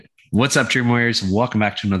What's up, Dream Warriors? Welcome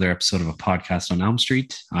back to another episode of a podcast on Elm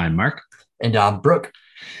Street. I'm Mark. And Brooke.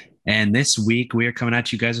 And this week we are coming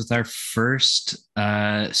at you guys with our first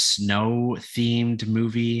snow themed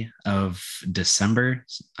movie of December.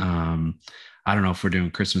 I don't know if we're doing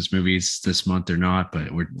Christmas movies this month or not, but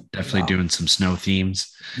we're definitely doing some snow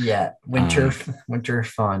themes. Yeah, winter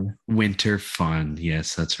fun. Winter fun.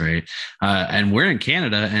 Yes, that's right. And we're in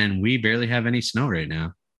Canada and we barely have any snow right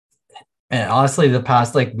now. And honestly, the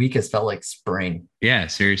past week has felt like spring. Yeah,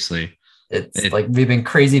 seriously. It's like we've been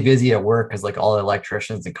crazy busy at work because all the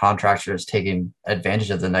electricians and contractors taking advantage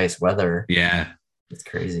of the nice weather. Yeah. It's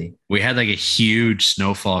crazy. We had a huge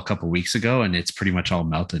snowfall a couple weeks ago and it's pretty much all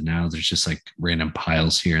melted now. There's just random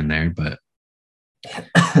piles here and there, but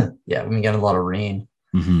yeah, we've been getting a lot of rain.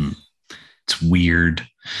 Mm-hmm. It's weird.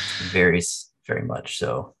 Very, very much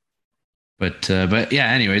so. But yeah,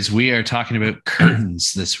 anyways, we are talking about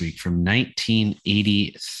Curtains this week from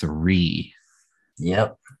 1983.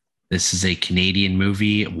 Yep. This is a Canadian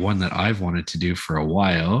movie, one that I've wanted to do for a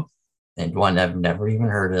while. And one I've never even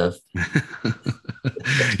heard of.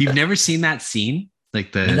 You've never seen that scene?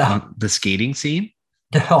 The skating scene?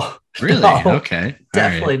 No. Really? No, okay.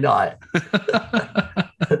 Definitely not.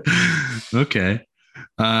 Okay.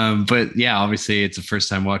 But yeah, obviously it's a first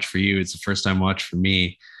time watch for you. It's a first time watch for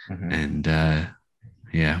me. Mm-hmm. And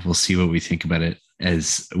yeah, we'll see what we think about it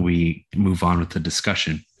as we move on with the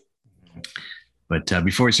discussion. But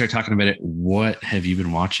before we start talking about it, what have you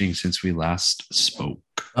been watching since we last spoke?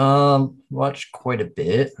 Watched quite a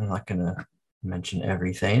bit. I'm not gonna mention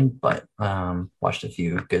everything, but watched a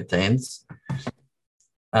few good things.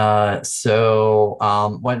 So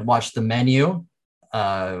went and watched The Menu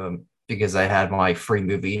because I had my free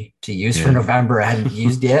movie to use for November. I hadn't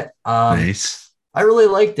used it. Nice. I really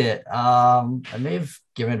liked it. I may have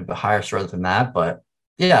given it a higher score than that, but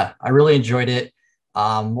yeah, I really enjoyed it.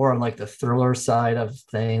 More on the thriller side of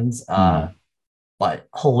things. But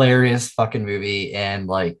hilarious fucking movie, and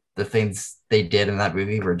the things they did in that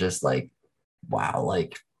movie were just wow,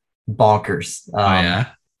 bonkers.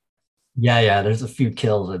 Yeah, there's a few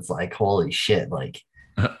kills. It's holy shit.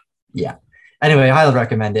 Yeah. Anyway, I highly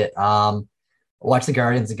recommend it. Watch the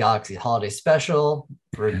Guardians of the Galaxy Holiday Special.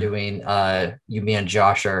 We're doing you, me, and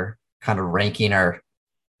Josh are kind of ranking our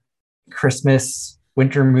Christmas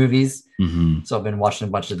winter movies. Mm-hmm. So I've been watching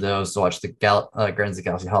a bunch of those. So watch the Guardians of the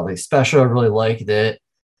Galaxy Holiday Special. I really liked it.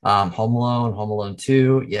 Home Alone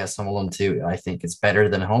 2. Yes, Home Alone 2. I think it's better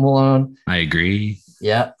than Home Alone. I agree.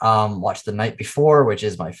 Yeah. Watch The Night Before, which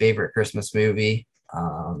is my favorite Christmas movie.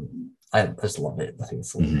 I just love it. I think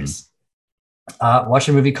it's hilarious. Watch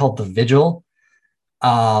a movie called The Vigil.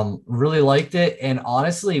 Really liked it, and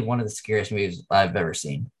honestly, one of the scariest movies I've ever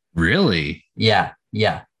seen. Really? Yeah.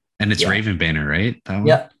 And it's Raven Banner, right? That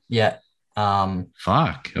one? Yeah.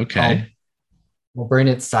 Fuck. Okay. We'll bring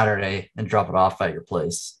it Saturday and drop it off at your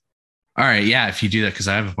place. All right. Yeah. If you do that, because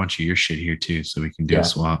I have a bunch of your shit here too, so we can do a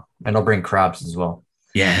swap. And I'll bring crabs as well.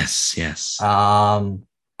 Yes. I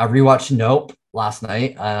rewatched Nope last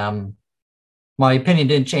night. My opinion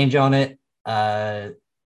didn't change on it.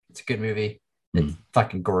 It's a good movie. It's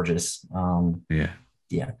fucking gorgeous. Yeah.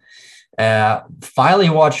 Finally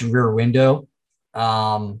watched Rear Window.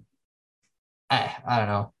 I don't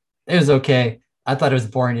know. It was okay. I thought it was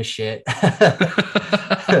boring as shit.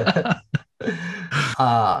 I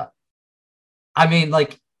mean,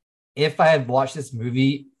 if I had watched this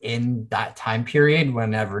movie in that time period,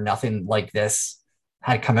 whenever nothing like this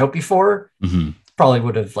had come out before, probably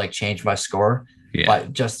would have changed my score. Yeah.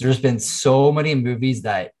 But just there's been so many movies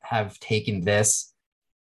that have taken this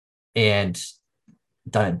and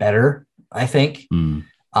done it better, I think.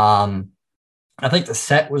 I think the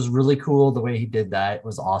set was really cool. The way he did that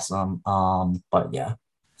was awesome. But yeah,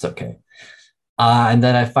 it's okay. And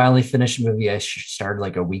then I finally finished a movie I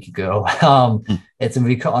started a week ago. It's a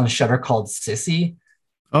movie on Shudder called Sissy.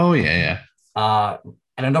 Oh yeah. And I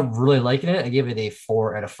ended up really liking it. I gave it a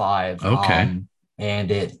 4 out of 5. Okay.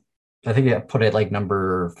 And I think I put it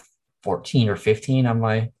number 14 or 15 on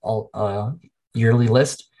my yearly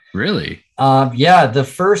list. Really? Yeah, the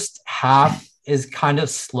first half is kind of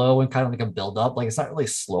slow and kind of a build up. It's not really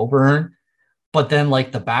slow burn, but then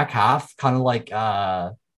the back half kind of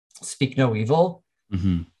Speak No Evil,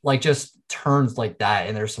 just turns like that.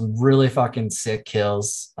 And there's some really fucking sick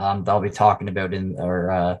kills that I'll be talking about in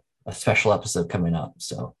our a special episode coming up.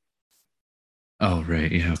 So. Oh,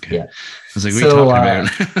 right. Yeah. Okay. Yeah. I was like, what are you talking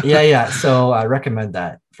about? Yeah. So I recommend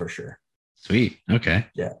that for sure. Sweet. Okay.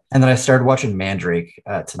 Yeah. And then I started watching Mandrake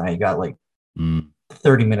tonight. You got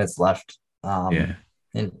 30 minutes left. And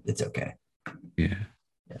it's okay. Yeah.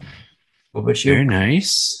 What about you? Very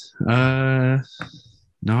nice.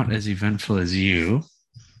 not as eventful as you.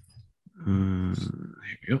 Here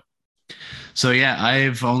we go. So yeah,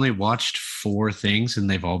 I've only watched 4 things, and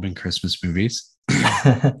they've all been Christmas movies.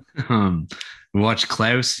 We watched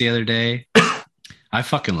Klaus the other day. I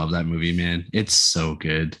fucking love that movie, man. It's so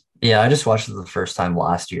good. Yeah, I just watched it the first time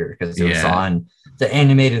last year because it was on the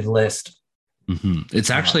animated list. Mm-hmm. It's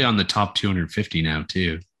actually on the top 250 now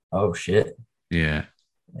too. Oh shit! Yeah,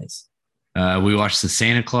 nice. We watched the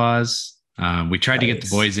Santa Claus. We tried to get the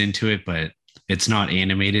boys into it, but it's not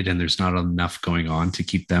animated, and there's not enough going on to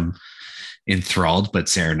keep them enthralled. But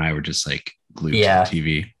Sarah and I were just like glued to the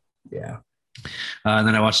TV. Yeah. And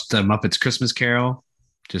then I watched the Muppets Christmas Carol,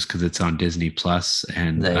 just because it's on Disney Plus,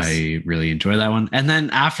 and I really enjoy that one. And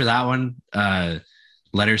then after that one,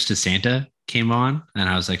 Letters to Santa came on, and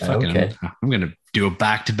I was like, "Fuck it, I'm gonna do a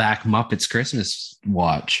back-to-back Muppets Christmas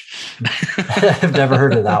watch." I've never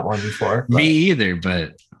heard of that one before. Me either,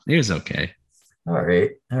 but it was okay. All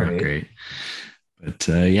right, great. But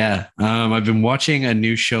I've been watching a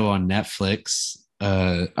new show on Netflix.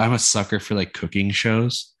 I'm a sucker for like cooking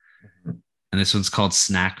shows, and this one's called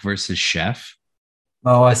Snack versus Chef.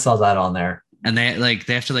 Oh, I saw that on there. And they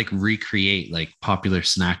have to like recreate like popular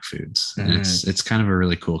snack foods. And it's kind of a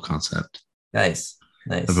really cool concept. Nice.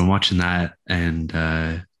 I've been watching that, and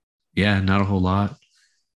not a whole lot.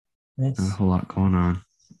 Nice. Not a whole lot going on.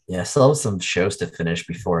 Yeah, still have some shows to finish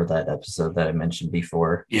before that episode that I mentioned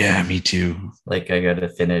before. Yeah, me too. Like I got to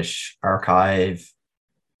finish Archive.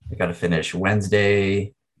 I got to finish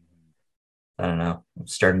Wednesday. I don't know. I'm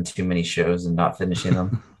starting too many shows and not finishing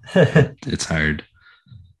them. It's hard.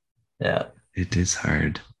 Yeah. It is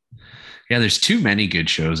hard. Yeah, there's too many good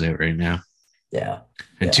shows out right now. Yeah.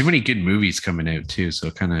 And too many good movies coming out too.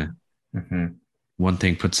 So kind of one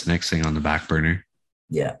thing puts the next thing on the back burner.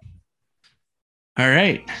 Yeah. All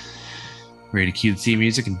right. Ready to cue the theme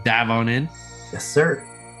music and dive on in? Yes, sir.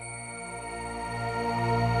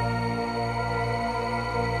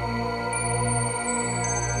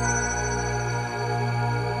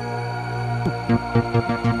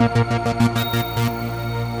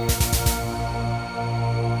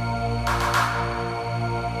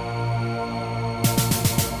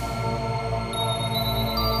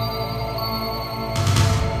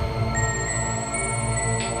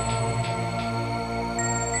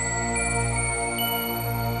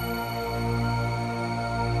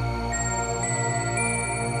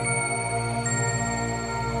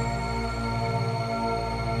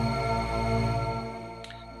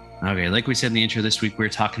 Okay, like we said in the intro this week, we're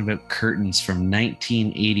talking about Curtains from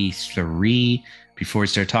 1983. Before we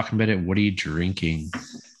start talking about it, what are you drinking?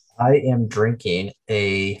 I am drinking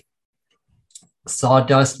a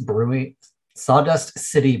Sawdust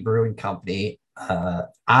City Brewing Company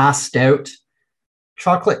Stout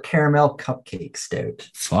chocolate caramel cupcake stout.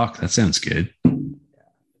 Fuck, that sounds good.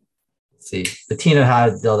 Let's see, Bettina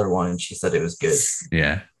had the other one and she said it was good.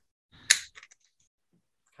 Yeah.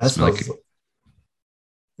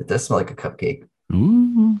 It does smell like a cupcake.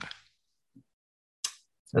 Ooh.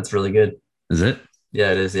 That's really good. Is it?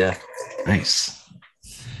 Yeah, it is. Yeah. Nice.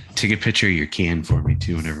 Take a picture of your can for me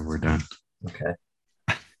too whenever we're done. Okay.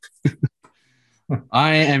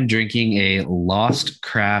 I am drinking a Lost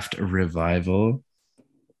Craft Revival.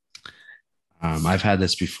 I've had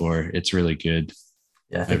this before. It's really good.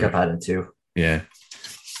 Yeah, I think I've had it too. Yeah.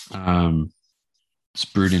 It's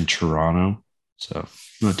brewed in Toronto, so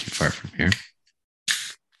not too far from here.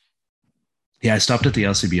 Yeah, I stopped at the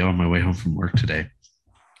LCBO on my way home from work today,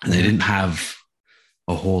 and they didn't have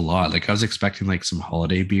a whole lot. Like I was expecting like some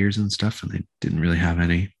holiday beers and stuff, and they didn't really have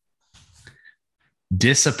any.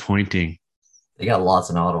 Disappointing. They got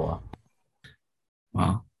lots in Ottawa.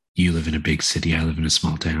 Well, you live in a big city. I live in a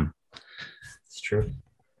small town. It's true.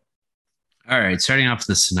 All right, starting off with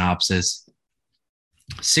the synopsis.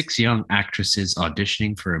 6 young actresses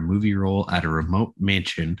auditioning for a movie role at a remote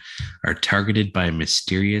mansion are targeted by a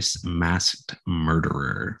mysterious masked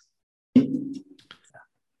murderer.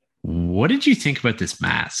 What did you think about this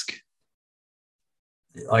mask?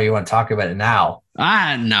 Oh, you want to talk about it now?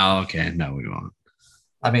 No. Okay. No, we won't.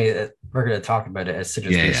 I mean, we're going to talk about it as soon as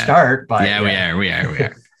we start. But we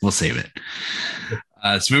are. We'll save it.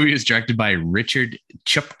 This movie was directed by Richard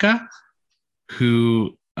Chupka,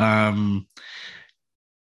 who...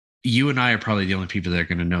 you and I are probably the only people that are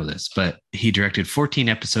going to know this, but he directed 14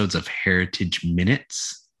 episodes of Heritage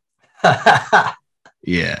Minutes.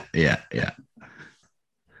 Yeah.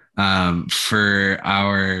 For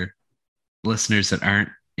our listeners that aren't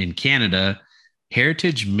in Canada,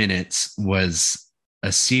 Heritage Minutes was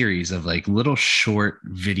a series of like little short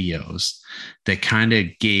videos that kind of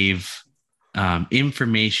gave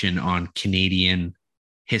information on Canadian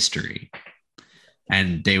history.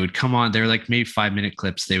 and they would come on. They're like maybe 5-minute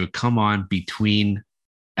clips. They would come on between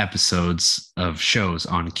episodes of shows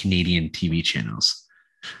on Canadian TV channels,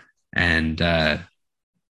 and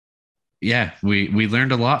yeah, we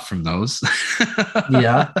learned a lot from those.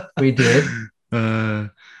 Yeah, we did.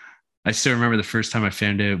 I still remember the first time I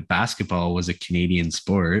found out basketball was a Canadian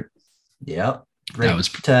sport. Yep. That Right. was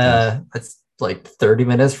It's like 30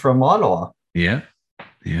 minutes from Ottawa. yeah,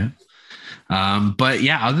 yeah. But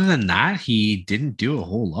yeah, other than that, he didn't do a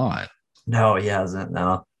whole lot. No, he hasn't.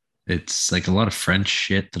 No. It's like a lot of French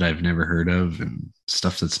shit that I've never heard of and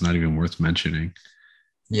stuff that's not even worth mentioning.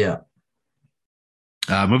 Yeah.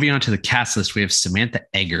 Moving on to the cast list, we have Samantha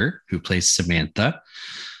Egger, who plays Samantha.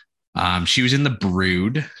 She was in The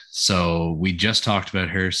Brood, so we just talked about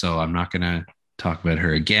her, so I'm not going to talk about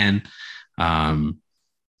her again.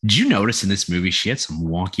 Did you notice in this movie she had some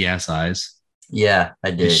wonky ass eyes? Yeah,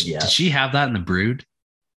 I did. Yeah. Did she have that in The Brood?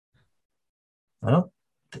 Well,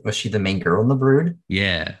 was she the main girl in The Brood?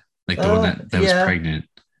 Yeah, like the one that was pregnant.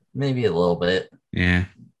 Maybe a little bit. Yeah.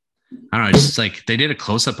 I don't know. It's just like they did a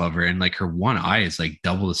close up of her, and like her one eye is like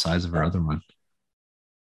double the size of her other one.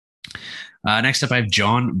 Next up, I have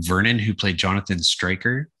John Vernon, who played Jonathan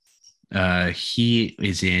Stryker. He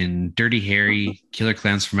is in Dirty Harry, Killer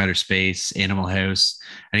Clowns from Outer Space, Animal House,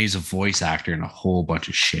 and he's a voice actor in a whole bunch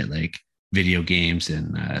of shit like video games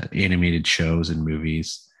and animated shows and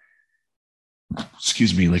movies.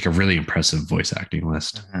 Excuse me, like a really impressive voice acting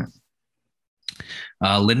list.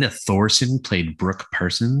 Linda Thorson played Brooke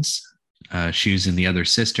Parsons. She was in The Other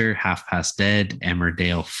Sister, Half Past Dead,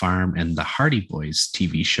 Emmerdale Farm, and the Hardy Boys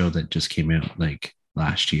TV show that just came out like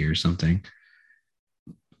last year or something.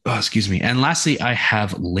 Oh, excuse me. And lastly, I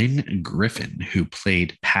have Lynn Griffin, who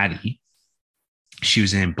played Patty. She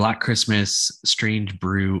was in Black Christmas, Strange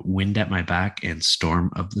Brew, Wind at My Back, and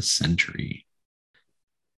Storm of the Century.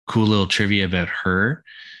 Cool little trivia about her.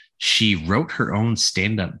 She wrote her own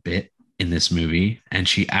stand-up bit in this movie, and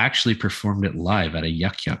she actually performed it live at a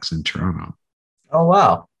Yuck Yucks in Toronto. Oh,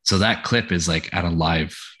 wow. So that clip is like at a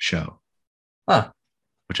live show. Huh.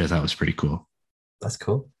 Which I thought was pretty cool. That's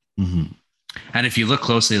cool. Mm-hmm. And if you look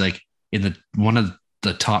closely, like in the one of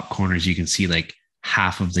the top corners, you can see like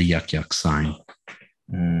half of the Yuck Yucks sign.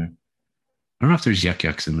 I don't know if there's Yuck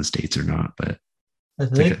Yucks in the States or not, but I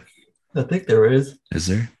think there is. Is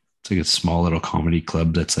there? It's like a small little comedy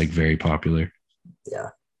club that's like very popular. Yeah.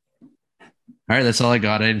 All right, that's all I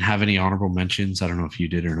got. I didn't have any honorable mentions. I don't know if you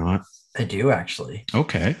did or not. I do actually.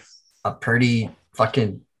 Okay. A pretty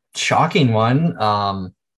fucking shocking one.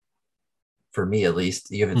 For me at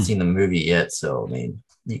least. You haven't seen the movie yet, so I mean,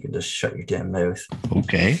 you can just shut your damn mouth.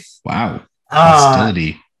 Okay. Wow.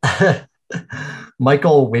 Hostility.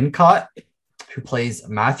 Michael Wincott, who plays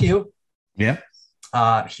Matthew. Yeah.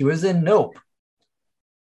 He was in Nope.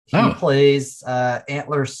 He plays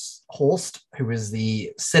Antler Holst, who is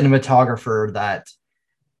the cinematographer that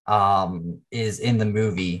is in the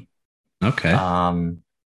movie. Okay. I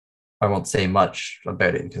won't say much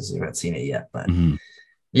about it because you haven't seen it yet, but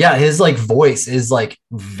yeah, his like voice is like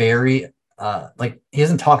very like he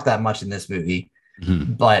doesn't talk that much in this movie,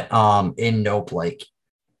 but in Nope, like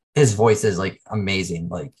his voice is like amazing.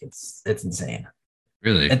 Like it's insane.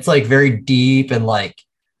 Really? It's like very deep and like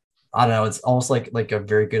I don't know, it's almost like a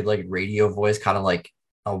very good like radio voice, kind of like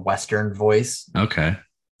a Western voice. Okay.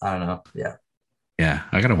 I don't know. Yeah. Yeah.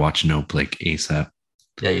 I gotta watch Nope like ASAP.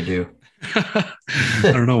 Yeah, you do. I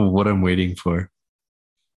don't know what I'm waiting for.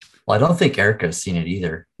 Well, I don't think Erica's seen it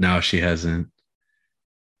either. No, she hasn't.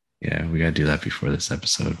 Yeah, we gotta do that before this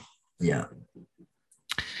episode. Yeah.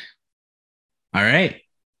 All right.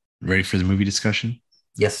 Ready for the movie discussion?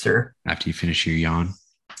 Yes, sir. After you finish your yawn.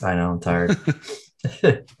 I know, I'm tired.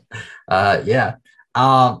 Yeah.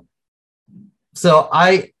 So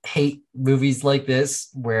I hate movies like this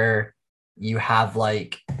where you have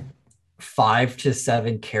like 5 to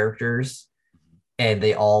 7 characters and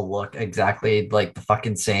they all look exactly like the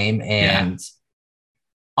fucking same. And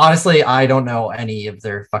honestly, I don't know any of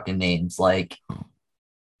their fucking names. Like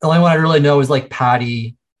the only one I really know is like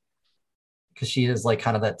Patty, because she has like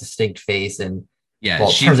kind of that distinct face. And well,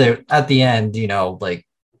 it turns out at the end, you know, like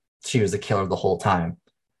she was the killer the whole time.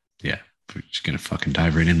 Yeah. We're just gonna fucking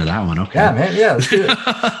dive right into that one. Okay. Yeah, man. Yeah, let's do it.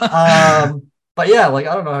 But yeah, like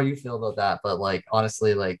I don't know how you feel about that, but like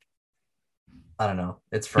honestly, like I don't know.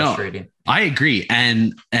 It's frustrating. No, I agree.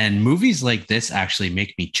 And movies like this actually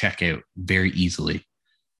make me check out very easily.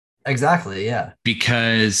 Exactly. Yeah.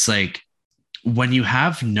 Because like when you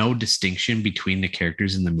have no distinction between the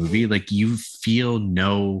characters in the movie, like you feel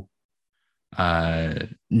no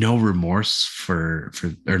remorse for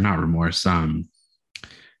or not remorse,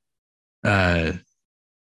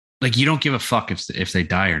 like you don't give a fuck if they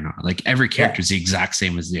die or not. Like every character Yeah, is the exact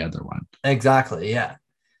same as the other one. exactly. Yeah.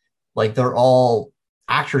 Like they're all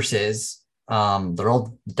actresses. They're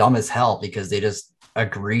all dumb as hell because they just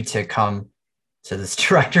agree to come to this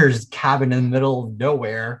director's cabin in the middle of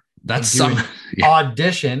nowhere That's and do some an yeah.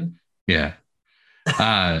 audition. Yeah.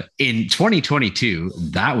 In 2022,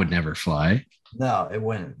 that would never fly. No, it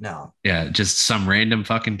wouldn't. No. Yeah, just some random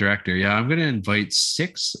fucking director. Yeah, I'm gonna invite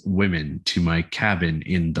 6 women to my cabin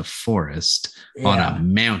in the forest on a Yeah.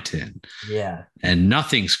 mountain, Yeah. and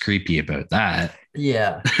nothing's creepy about that.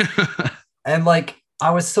 Yeah. And like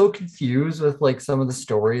I was so confused with like some of the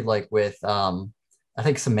story, like with I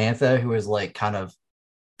think Samantha, who is like kind of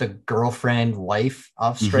the girlfriend wife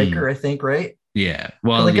of Mhm. Stryker, I think, right? Yeah. But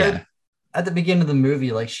Well, like yeah. at the beginning of the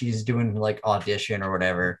movie, like she's doing like audition or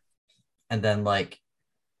whatever, and then like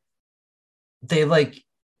they like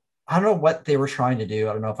I don't know what they were trying to do.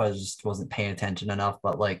 I don't know if I just wasn't paying attention enough,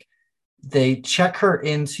 but like they check her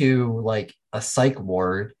into like a psych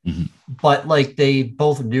ward, Mhm. but like they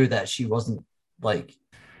both knew that she wasn't like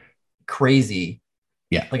crazy.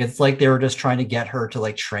 Yeah. Like it's like they were just trying to get her to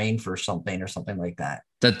like train for something or something like that.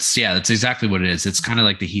 That's exactly what it is. It's kind of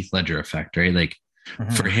like the Heath Ledger effect, right? Like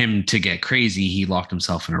for Mhm. him to get crazy, he locked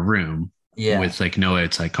himself in a room Yeah. with like no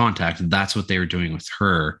outside contact. And that's what they were doing with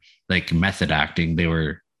her, like method acting.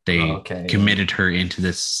 Oh, They okay. Yeah. committed her into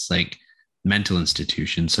this like mental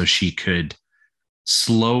institution so she could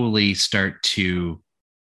slowly start to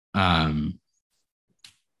um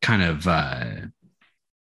kind of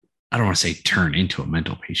I don't want to say turn into a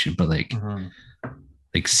mental patient, but Mhm.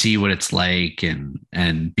 like see what it's like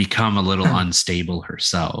and become a little unstable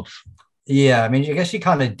herself. Yeah. I mean, I guess she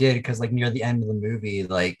kind of did because like near the end of the movie,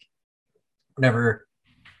 like whenever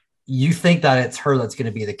you think that it's her that's going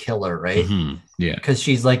to be the killer, right? Mm-hmm. Yeah. Because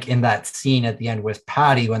she's like in that scene at the end with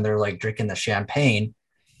Patty when they're like drinking the champagne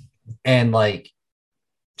and like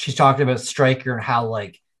she's talking about Stryker and how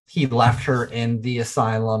like he left her in the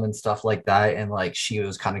asylum and stuff like that. And like she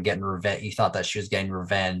was kind of getting revenge. He thought that she was getting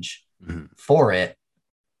revenge Mm-hmm. for it,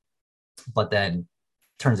 but then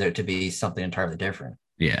turns out to be something entirely different.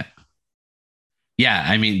 Yeah. Yeah.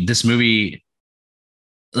 I mean, this movie,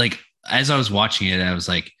 like, as I was watching it, I was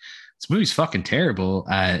like, this movie's fucking terrible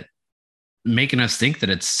at making us think that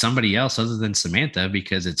it's somebody else other than Samantha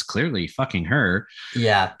because it's clearly fucking her.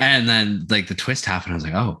 Yeah. And then, like, the twist happened. I was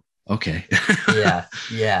like, oh, okay. Yeah.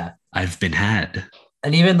 Yeah. I've been had.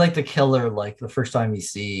 And even like the killer, like the first time you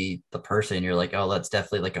see the person, you're like, oh, that's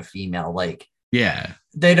definitely like a female. Like Yeah.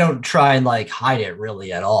 they don't try and like hide it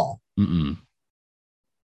really at all. Mm-mm.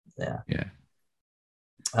 Yeah. Yeah.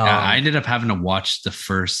 I Um, ended up having to watch the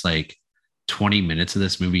first like 20 minutes of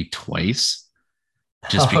this movie twice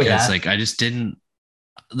just oh because yeah. like I just didn't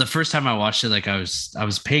the first time I watched it like I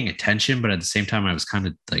was paying attention but at the same time I was kind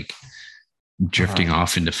of like drifting Uh-huh.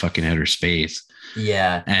 off into fucking outer space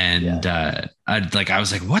Yeah. and Yeah. I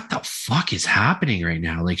was like what the fuck is happening right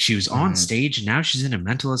now, like she was on Mhm. stage and now she's in a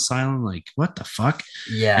mental asylum, like what the fuck,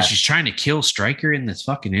 and Yeah. she's trying to kill Stryker in this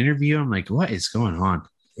fucking interview. I'm like what is going on?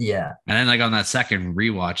 Yeah. And then like on that second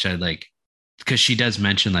rewatch, I like because she does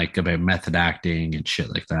mention like about method acting and shit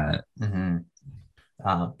like that. Mm-hmm.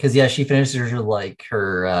 Because yeah, she finishes her like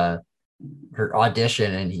her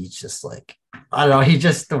audition, and he's just like, I don't know, he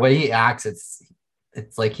just the way he acts,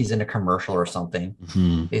 it's like he's in a commercial or something.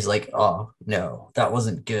 Mm-hmm. He's like, oh no, that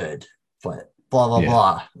wasn't good, but blah blah Yeah,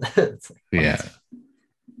 blah. It's like, yeah. what?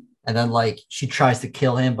 And then like she tries to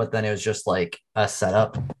kill him, but then it was just like a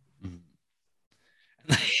setup.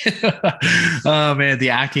 Oh man, the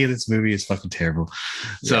acting of this movie is fucking terrible.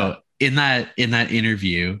 Yeah. So in that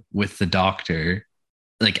interview with the doctor,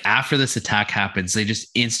 like after this attack happens, they just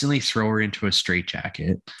instantly throw her into a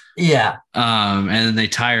straitjacket. Yeah. And then they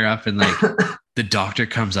tie her up and like the doctor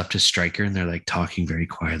comes up to Stryker and they're like talking very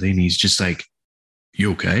quietly and he's just like,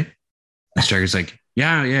 "You okay?" And Stryker's like,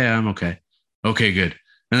 "Yeah, yeah, I'm okay." "Okay, good."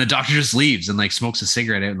 And the doctor just leaves and like smokes a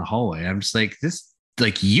cigarette out in the hallway. I'm just like, this,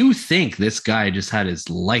 like, you think this guy just had his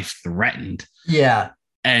life threatened, Yeah.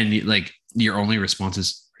 and like your only response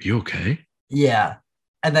is, "Are you okay?" Yeah.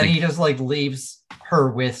 And then he Like, just like leaves her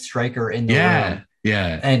with Stryker in the yeah, room.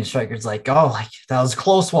 yeah. And Stryker's like, oh, like that was a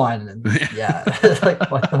close one. And yeah, like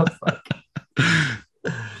what the fuck?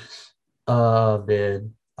 Oh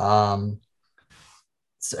man.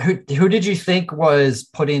 So who did you think was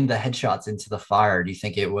putting the headshots into the fire? Do you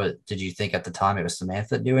think it was? Did you think at the time it was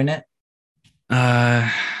Samantha doing it? uh,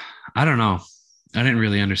 I don't know. I didn't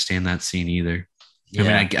really understand that scene either. I mean,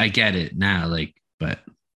 Yeah, I get it now, like, but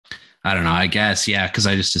I don't know. I guess, yeah, because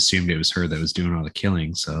I just assumed it was her that was doing all the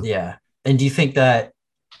killing. So yeah. And do you think that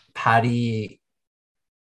Patty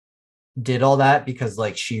did all that because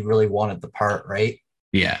like she really wanted the part, right?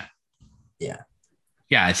 Yeah. Yeah.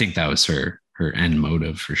 Yeah, I think that was her end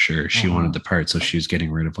motive for sure. She wanted the part, so she was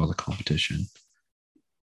getting rid of all the competition.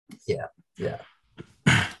 Yeah. Yeah.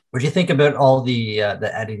 What do you think about all the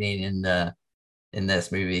editing in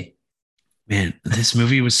this movie? Man, this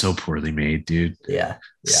movie was so poorly made, dude. Yeah.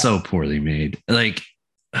 Yeah. So poorly made. Like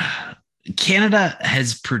Canada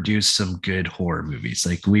has produced some good horror movies.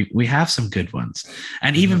 Like we have some good ones.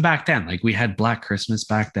 And even back then, like we had Black Christmas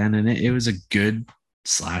back then, and it was a good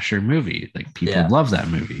slasher movie. Like people love that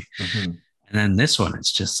movie. And then this one,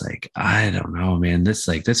 it's just like, I don't know, man.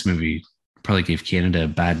 This movie probably gave Canada a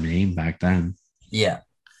bad name back then. Yeah.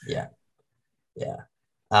 Yeah. Yeah.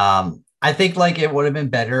 I think like it would have been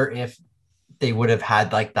better if they would have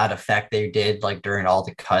had like that effect they did like during all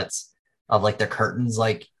the cuts of like the curtains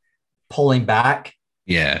like pulling back.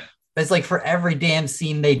 Yeah. It's like for every damn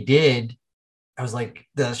scene they did, I was like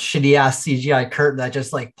the shitty ass CGI curtain that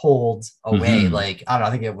just like pulled away. Like, I don't know,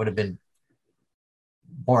 I think it would have been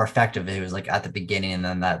more effective if it was like at the beginning and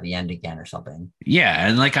then at the end again or something. Yeah.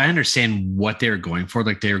 And like I understand what they're going for.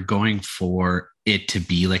 Like they're going for it to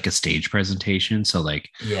be like a stage presentation. So like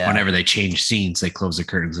whenever they change scenes, they close the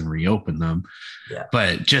curtains and reopen them. Yeah.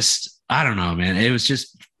 But just, I don't know, man. It was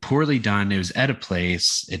just poorly done. It was at a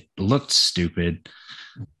place. It looked stupid.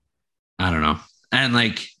 I don't know. And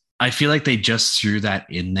like, I feel like they just threw that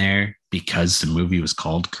in there because the movie was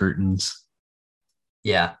called Curtains.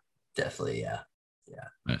 Yeah, definitely. Yeah. Yeah.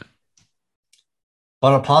 But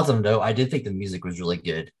on a positive note, I did think the music was really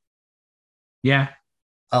good. Yeah.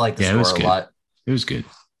 I like the score a lot. It was good.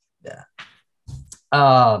 Yeah.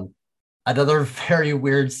 Another very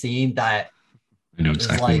weird scene that I know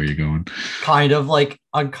exactly like, where you're going. Kind of like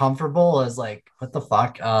uncomfortable is like, what the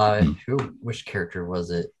fuck? Which character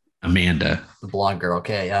was it? Amanda. The blonde girl.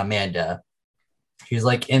 Okay, Amanda. She's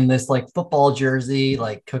like in this like football jersey,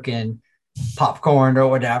 like cooking popcorn or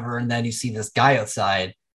whatever, and then you see this guy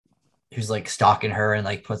outside who's like stalking her and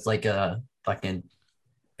like puts like a fucking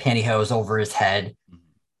pantyhose over his head.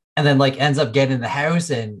 And then like ends up getting in the house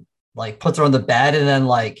and like puts her on the bed and then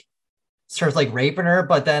like starts like raping her.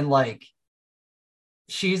 But then like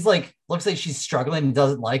she's like looks like she's struggling and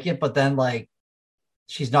doesn't like it, but then like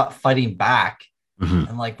she's not fighting back.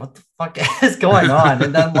 And like, what the fuck is going on?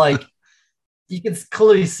 And then like you can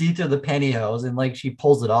clearly see through the pantyhose and like she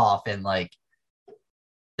pulls it off and like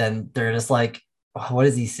then they're just like, oh, what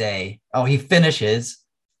does he say? Oh, he finishes.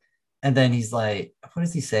 And then he's like, what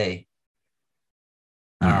does he say?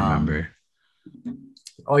 I don't remember.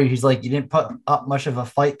 Oh, he's like, you didn't put up much of a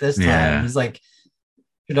fight this time. He's like,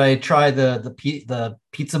 should I try the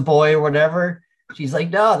pizza boy or whatever? She's like,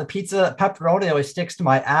 no, the pizza pepperoni always sticks to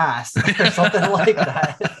my ass or something like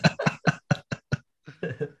that.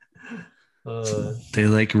 They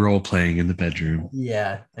like role playing in the bedroom.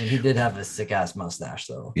 Yeah, and he did have a sick ass mustache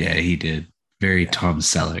though. Yeah, he did. Very Tom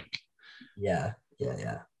Selleck. Yeah.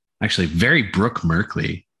 Actually, very Brooke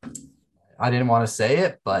Merkley. I didn't want to say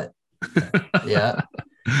it, but yeah.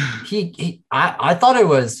 I thought it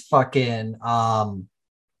was fucking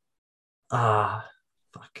fuck.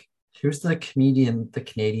 Who's the Canadian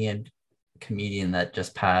comedian that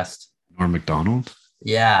just passed? Norm Macdonald?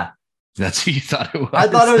 Yeah. That's who you thought it was? I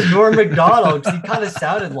thought it was Norm Macdonald because he kind of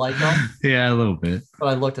sounded like him. Yeah, a little bit. But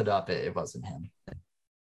I looked it up. It wasn't him.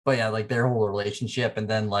 But yeah, like their whole relationship. And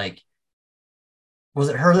then like, was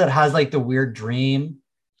it her that has like the weird dream?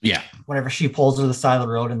 Yeah. Whenever she pulls her to the side of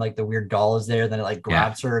the road and like the weird doll is there, then it like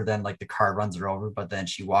grabs her, then like the car runs her over, but then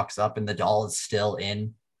she walks up and the doll is still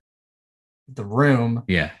in the room.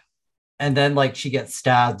 Yeah. And then like she gets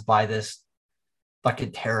stabbed by this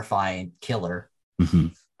fucking terrifying killer.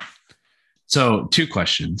 So 2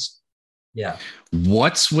 questions. Yeah.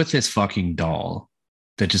 What's with this fucking doll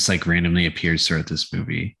that just like randomly appears throughout this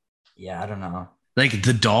movie? Yeah, I don't know. Like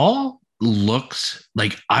the doll looked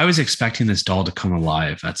like I was expecting this doll to come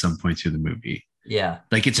alive at some point through the movie. Yeah.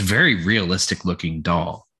 Like it's a very realistic looking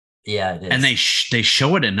doll. Yeah, it is. And they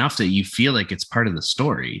show it enough that you feel like it's part of the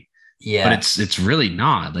story. Yeah. But it's really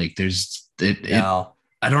not. Like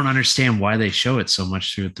I don't understand why they show it so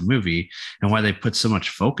much throughout the movie and why they put so much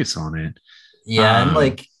focus on it. Yeah, and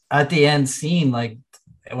like at the end scene, like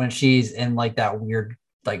when she's in like that weird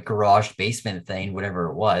like garage basement thing,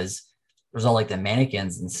 whatever it was, there's all like the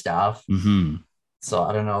mannequins and stuff. So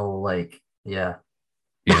I don't know, like, yeah.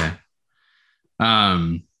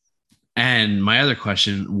 And my other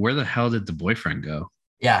question, where the hell did the boyfriend go?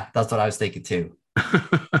 Yeah, that's what I was thinking too.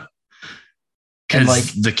 Because like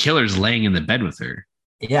the killer's laying in the bed with her.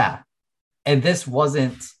 Yeah. And this was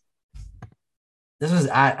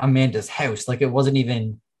at Amanda's house. Like it wasn't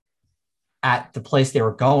even at the place they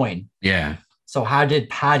were going. Yeah. So how did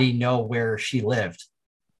Patty know where she lived?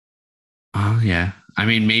 Oh yeah. I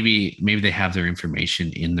mean, maybe they have their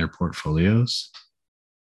information in their portfolios.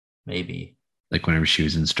 Maybe. Like whenever she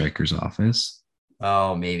was in Stryker's office.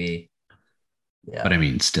 Oh, maybe. Yeah. But I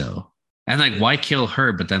mean, still. And like, why kill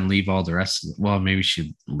her, but then leave all the rest? Well, maybe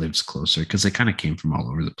she lives closer because they kind of came from all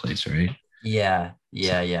over the place, right? Yeah.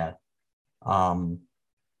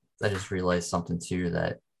 I just realized something too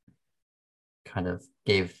that kind of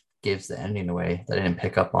gives the ending away that I didn't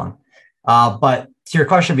pick up on. But to your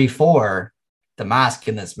question before, the mask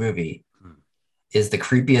in this movie is the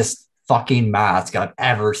creepiest fucking mask I've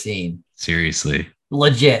ever seen. Seriously.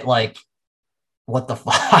 Legit, like, what the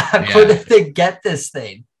fuck? Where did they get this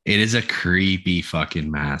thing? It is a creepy fucking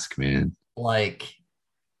mask, man. Like,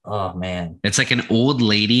 oh man. It's like an old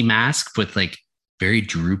lady mask with like very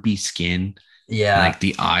droopy skin. Yeah. And, like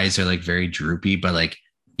the eyes are like very droopy, but like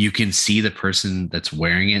you can see the person that's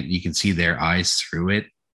wearing it. You can see their eyes through it.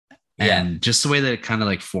 And just the way that it kind of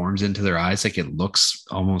like forms into their eyes, like it looks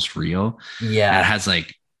almost real. Yeah. And it has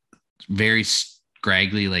like very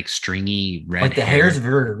scraggly, like stringy red like the hair is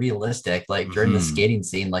very realistic. Like during the skating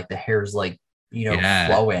scene, like the hair's like,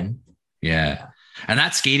 flowing. Yeah. And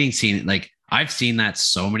that skating scene, like I've seen that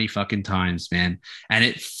so many fucking times, man. And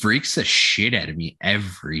it freaks the shit out of me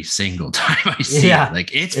every single time I see it.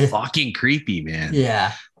 Like it's fucking creepy, man.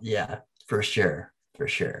 Yeah. Yeah. For sure.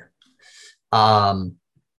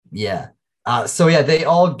 Yeah. So yeah, they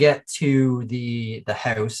all get to the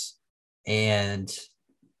house, and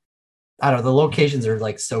I don't know, the locations are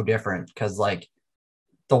like so different because like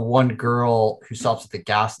the one girl who stops at the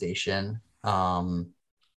gas station, anyway,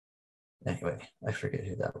 I forget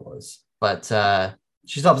who that was, but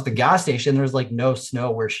she stops at the gas station. There's like no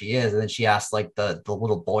snow where she is, and then she asks like the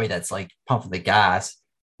little boy that's like pumping the gas,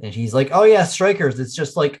 and he's like, "Oh yeah, Strikers. It's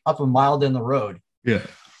just like up a mile down the road." Yeah.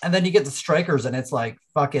 And then you get the Strikers, and it's like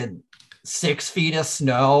fucking 6 feet of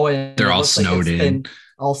snow, and they're all snowed in.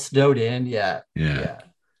 All snowed in. Yeah.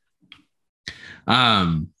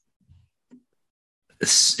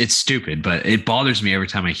 It's stupid, but it bothers me every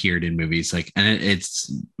time I hear it in movies. Like, and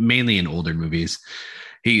it's mainly in older movies.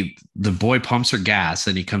 The boy pumps her gas,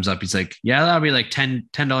 and he comes up. He's like, "Yeah, that'll be like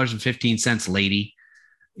 $10.15, lady."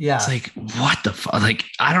 Yeah. It's like, what the fuck? Like,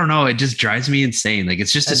 I don't know. It just drives me insane. Like,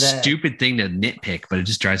 it's just stupid thing to nitpick, but it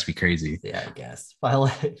just drives me crazy. Yeah, I guess. I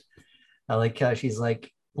like how she's like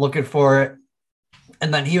looking for it.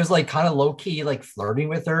 And then he was like kind of low key, like flirting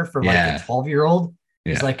with her for like a 12-year-old.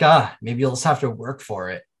 He's like, maybe you'll just have to work for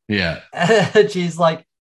it. Yeah. And she's like,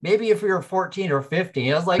 maybe if we were 14 or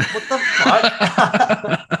 15. I was like, what the fuck?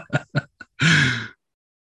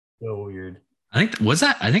 So weird. I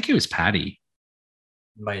think it was Patty.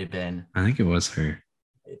 Might have been. I think it was her.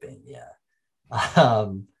 Might have been, yeah.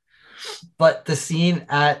 But the scene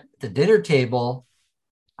at the dinner table,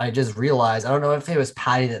 I just realized, I don't know if it was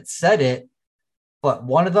Patty that said it, but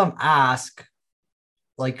one of them asked,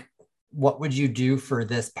 like, what would you do for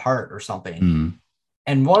this part or something?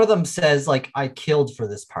 And one of them says, like, I killed for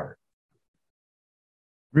this part.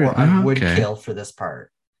 Really? Or I would kill for this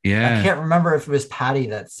part. Yeah. I can't remember if it was Patty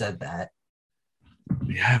that said that.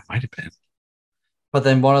 Yeah, it might have been. But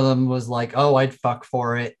then one of them was like, oh, I'd fuck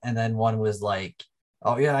for it. And then one was like,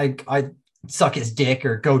 oh, yeah, I'd suck his dick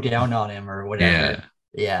or go down on him or whatever.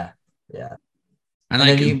 Yeah. And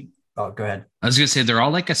like, go ahead. I was going to say, they're all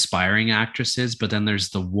like aspiring actresses, but then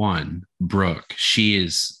there's the one, Brooke. She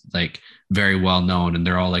is like very well known, and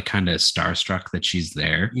they're all like kind of starstruck that she's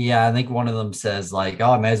there. Yeah, I think one of them says like,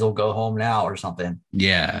 oh, I might as well go home now or something.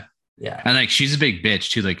 Yeah. And like, she's a big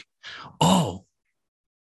bitch too. Like, oh,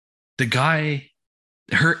 the guy...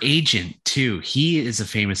 her agent too. He is a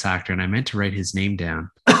famous actor, and I meant to write his name down.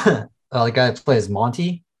 The guy that plays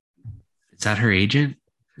Monty. Is that her agent?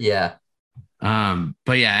 Yeah.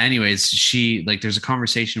 But yeah. Anyways, she like there's a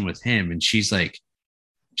conversation with him, and she's like,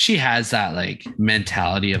 she has that like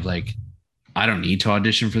mentality of like, I don't need to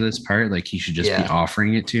audition for this part. Like he should just be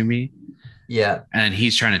offering it to me. Yeah. And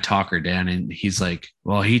he's trying to talk her down, and he's like,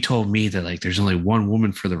 well, he told me that like there's only one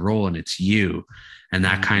woman for the role, and it's you, and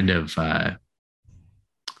that kind of.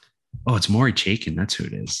 Oh, it's Maury Chaykin. That's who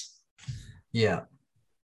it is. Yeah.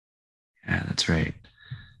 Yeah, that's right.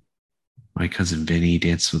 My Cousin Vinny,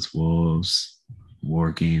 Dances with Wolves,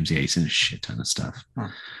 War Games. Yeah, he's in a shit ton of stuff.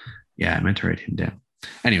 Yeah, I meant to write him down.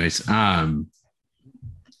 Anyways, so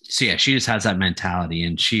yeah, she just has that mentality,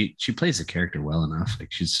 and she plays the character well enough.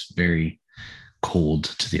 Like she's very cold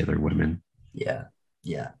to the other women. Yeah.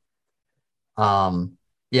 And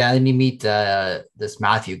you meet this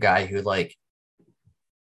Matthew guy who like,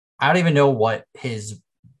 I don't even know what his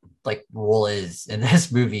like role is in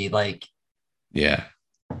this movie. Like Yeah.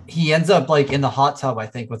 He ends up like in the hot tub, I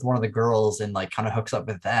think, with one of the girls and like kind of hooks up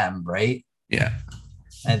with them, right? Yeah.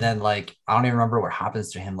 And then like I don't even remember what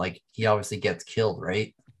happens to him. Like he obviously gets killed,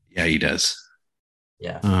 right? Yeah, he does.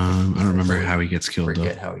 Yeah. I don't I remember totally how he gets killed though.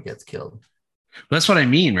 forget how he gets killed. But that's what I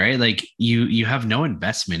mean, right? Like you have no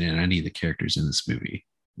investment in any of the characters in this movie.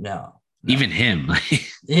 No, Even no. him.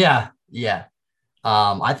 Yeah, yeah.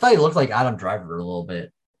 I thought he looked like Adam Driver a little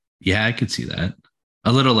bit. Yeah, I could see that.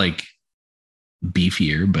 A little like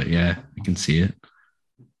beefier, but yeah, I can see it.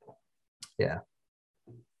 Yeah.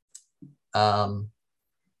 Um,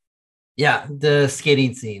 yeah, the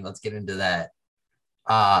skating scene. Let's get into that.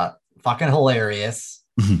 Uh, Fucking hilarious.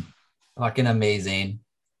 Fucking amazing.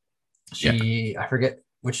 Yeah. I forget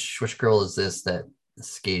which girl is this that is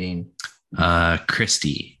skating.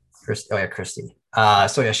 Christy. Oh yeah, Christy.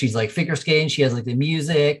 So yeah, she's like figure skating. She has like the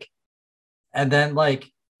music, and then like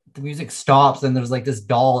the music stops, and there's like this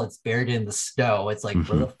doll that's buried in the snow. It's like,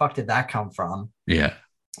 where the fuck did that come from? Yeah.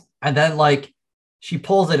 And then like she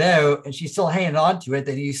pulls it out, and she's still hanging on to it.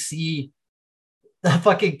 Then you see the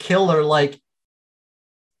fucking killer like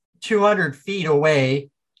 200 feet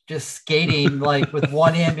away, just skating like with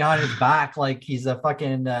one hand behind his back, like he's a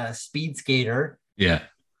fucking speed skater. Yeah.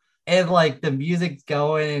 And like the music's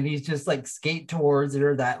going and he's just like skate towards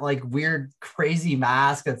her, that like weird crazy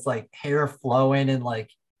mask that's like hair flowing and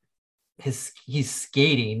like he's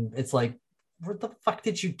skating. It's like, where the fuck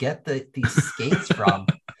did you get these skates from?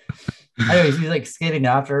 Anyways, he's like skating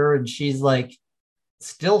after her and she's like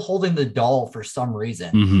still holding the doll for some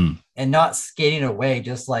reason and not skating away,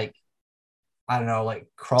 just like, I don't know, like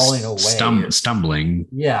crawling away. Stumbling.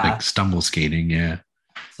 Yeah. Like stumble skating. Yeah.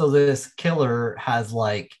 So this killer has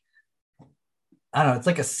like, I don't know, it's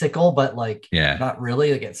like a sickle, but like not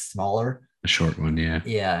really, like it's smaller. A short one, yeah.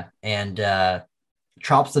 Yeah. And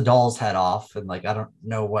chops the doll's head off. And like, I don't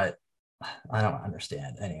know what, I don't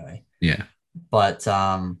understand anyway. Yeah. But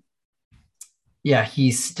yeah,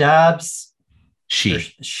 he stabs,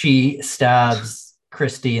 she stabs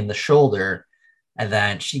Christy in the shoulder, and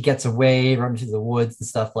then she gets away, runs to the woods and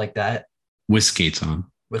stuff like that. With skates on.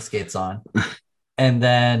 And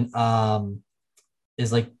then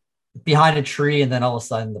is like behind a tree, and then all of a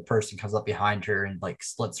sudden the person comes up behind her and like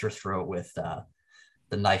slits her throat with the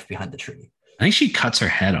knife behind the tree. I think she cuts her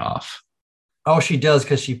head off. Oh, she does,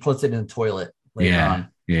 because she puts it in the toilet later on.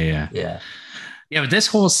 Yeah. But this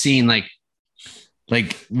whole scene, like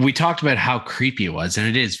we talked about how creepy it was, and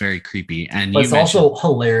it is very creepy. And but it's also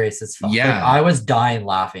hilarious as fuck. Yeah, like, I was dying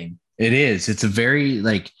laughing. It is. It's a very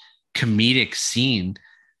like comedic scene,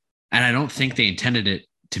 and I don't think they intended it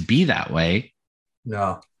to be that way.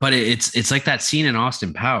 No, but it's like that scene in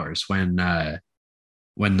Austin Powers when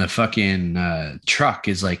the fucking truck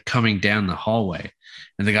is like coming down the hallway,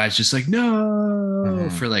 and the guy's just like no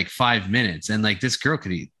for like 5 minutes, and like this girl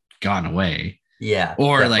could have gone away. Yeah.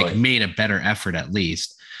 Or definitely. Like made a better effort at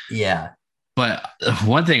least. Yeah. But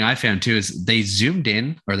one thing I found too is they zoomed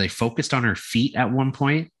in, or they focused on her feet at one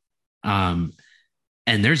point. And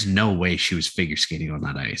there's no way she was figure skating on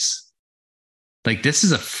that ice. Like, this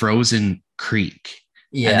is a frozen creek.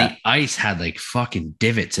 Yeah. And the ice had like fucking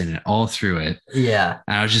divots in it all through it. Yeah.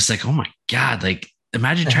 And I was just like, oh my God, like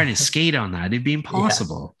imagine trying to skate on that. It'd be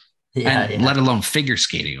impossible. And let alone figure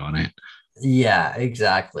skating on it. Yeah,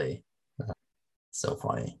 exactly. So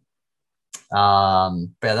funny. But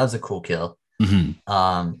yeah, that was a cool kill. So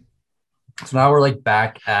now we're like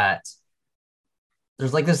back at,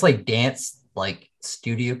 there's like this like dance like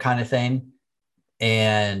studio kind of thing,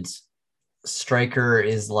 and Stryker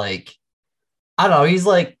is like, I don't know, he's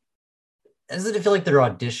like, doesn't it feel like they're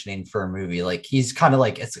auditioning for a movie? Like he's kind of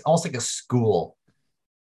like, it's almost like a school,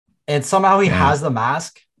 and somehow he has the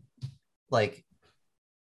mask. Like,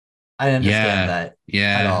 I didn't understand that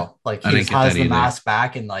at all. Like he just has the mask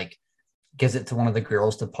back and like gives it to one of the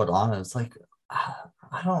girls to put on. And it's like,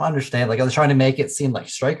 I don't understand. Like, I was trying to make it seem like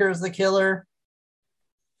Stryker is the killer.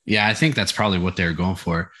 Yeah, I think that's probably what they're going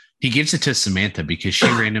for. He gives it to Samantha because she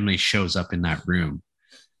randomly shows up in that room.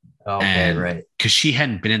 Okay, right. Because she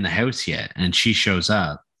hadn't been in the house yet, and she shows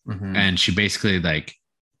up, and she basically like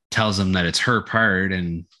tells him that it's her part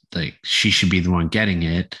and like she should be the one getting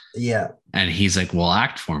it. Yeah. And he's like, well,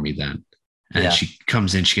 act for me then. And she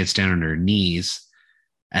comes in, she gets down on her knees,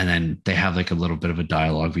 and then they have like a little bit of a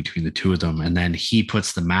dialogue between the two of them. And then he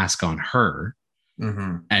puts the mask on her,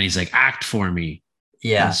 and he's like, act for me.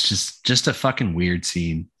 Yeah. And it's just a fucking weird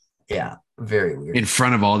scene. Yeah. Very weird. In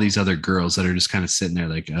front of all these other girls that are just kind of sitting there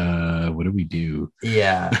like, what do we do?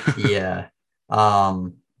 Yeah. Yeah.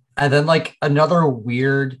 And then like another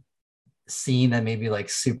weird scene that made me like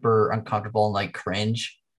super uncomfortable and like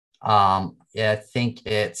cringe. Yeah, I think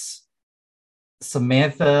it's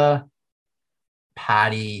Samantha,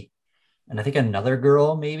 Patty, and I think another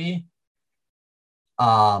girl maybe.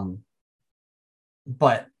 Um,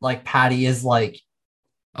 but like Patty is like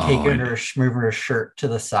taking her, moving her shirt to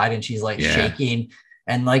the side, and she's like shaking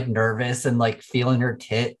and like nervous and like feeling her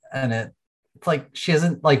tit, and it's like she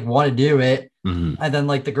doesn't like want to do it. Mm-hmm. And then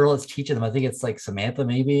like the girl that's teaching them, I think it's like Samantha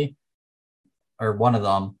maybe, or one of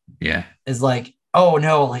them, is like, oh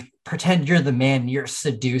no, like pretend you're the man, you're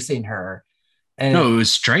seducing her. And no, it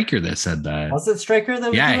was Stryker that said that. Was it Stryker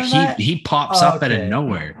that was doing that? He pops up out of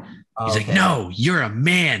nowhere. He's like, no, you're a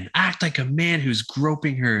man. Act like a man who's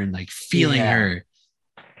groping her and like feeling her.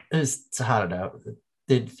 It was, I don't know. It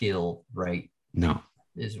didn't feel right. No.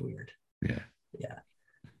 It's weird. Yeah.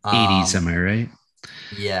 80s, am I right?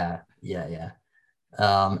 Yeah.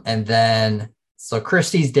 And then, so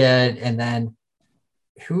Christy's dead. And then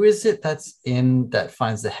who is it that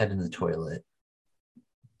finds the head in the toilet?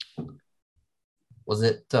 Was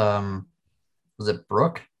it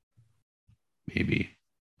Brooke? Maybe.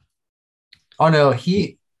 Oh no,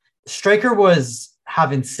 Stryker was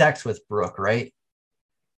having sex with Brooke, right?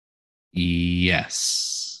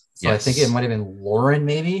 Yes. So yes. I think it might have been Lauren,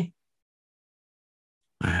 maybe.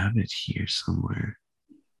 I have it here somewhere.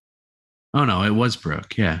 Oh no, it was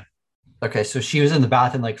Brooke. Yeah. Okay, so she was in the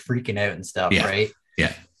bathroom like freaking out and stuff, right?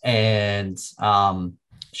 Yeah. And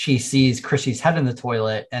she sees Chrissy's head in the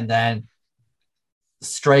toilet, and then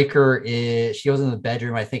she goes in the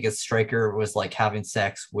bedroom. I think Stryker was like having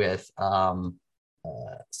sex with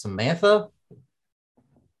Samantha.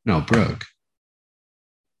 No, Brooke.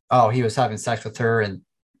 Oh, he was having sex with her, and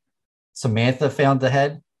Samantha found the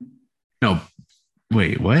head. No,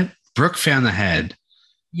 wait, what? Brooke found the head.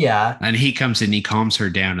 Yeah. And he comes in, he calms her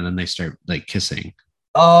down, and then they start like kissing.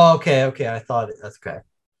 Oh, okay. I thought that's okay.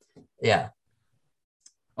 Yeah.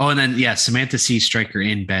 Oh, and then Samantha sees Stryker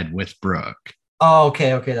in bed with Brooke. Oh,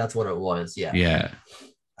 okay. That's what it was. Yeah. Yeah.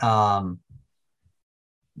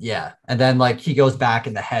 Yeah. And then like he goes back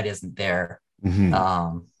and the head isn't there.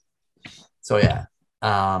 Mm-hmm. So yeah.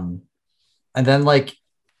 And then like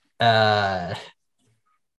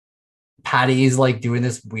Patty's like doing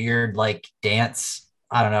this weird like dance.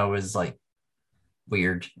 I don't know. It was like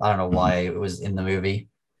weird. I don't know why it was in the movie.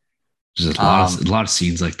 There's a lot of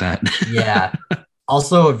scenes like that. Yeah.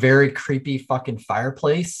 Also a very creepy fucking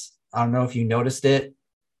fireplace. I don't know if you noticed it.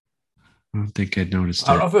 I don't think I noticed it.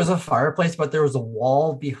 I don't know if it was a fireplace, but there was a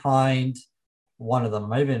wall behind one of them. It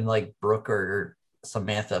might have been like Brooke or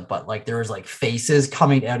Samantha, but like there was like faces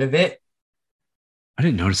coming out of it. I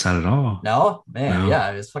didn't notice that at all. No, man. No. Yeah,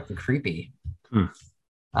 it was fucking creepy.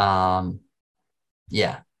 Yeah.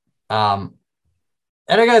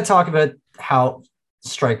 And I gotta talk about how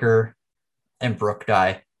Stryker and Brooke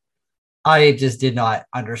die. I just did not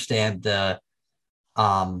understand the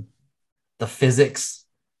physics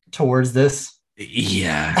towards this.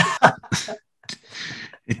 Yeah.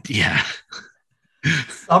 Yeah.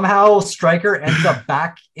 Somehow Stryker ends up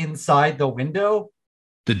back inside the window.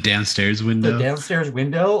 The downstairs window.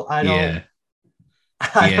 I don't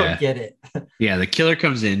get it. Yeah, the killer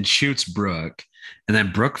comes in, shoots Brooke, and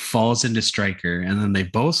then Brooke falls into Stryker, and then they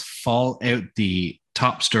both fall out the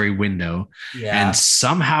top story window and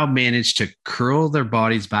somehow manage to curl their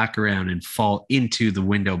bodies back around and fall into the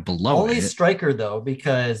window below. Only Stryker though,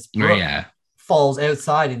 because Brooke falls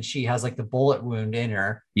outside and she has like the bullet wound in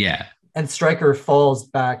her. Yeah. And Stryker falls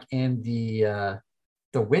back in the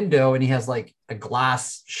window and he has like a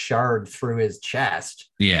glass shard through his chest.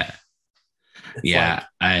 Yeah. It's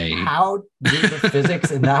how do the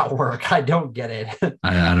physics in that work? I don't get it.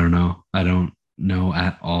 I don't know. I don't know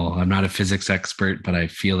at all. I'm not a physics expert, but I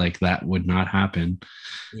feel like that would not happen.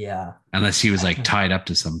 Yeah. Unless he was like tied up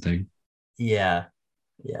to something. Yeah.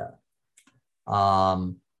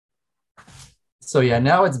 So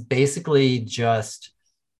now it's basically just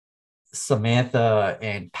Samantha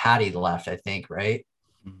and Patty left, I think, right?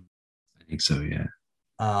 I think so, yeah.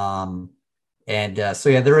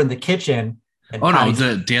 They're in the kitchen. And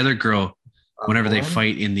the other girl, whenever they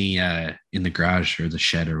fight in the garage or the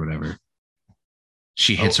shed or whatever,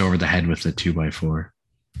 she hits over the head with the 2x4.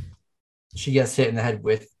 She gets hit in the head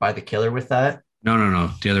by the killer with that? No,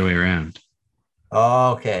 the other way around.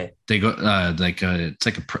 Oh, okay. They go it's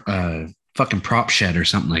like a fucking prop shed or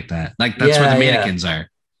something like that. Like that's where the mannequins are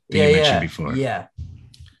that you mentioned before. Yeah.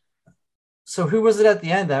 So who was it at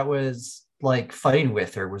the end that was like fighting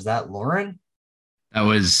with her? Was that Lauren? That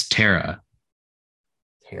was Tara.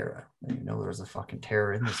 I didn't know there was a fucking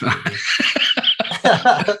Tara in this movie.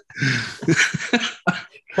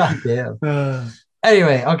 God damn.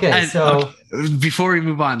 Anyway, okay. Before we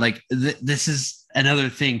move on, like this is another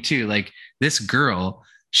thing too. Like this girl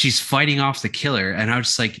she's fighting off the killer, and I was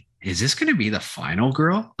just like, is this going to be the final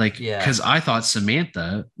girl? Like, because I thought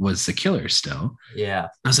Samantha was the killer still. Yeah.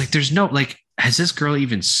 I was like, there's no, like, has this girl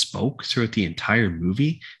even spoke throughout the entire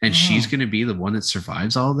movie? And she's going to be the one that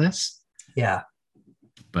survives all this? Yeah.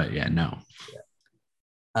 But yeah, no.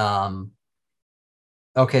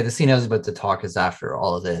 Okay, the scene I was about to talk is after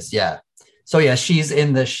all of this. Yeah. So yeah, she's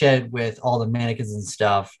in the shed with all the mannequins and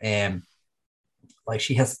stuff, and like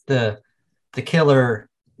she has the killer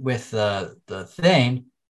with the thing,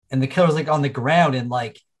 and the killer's like on the ground, and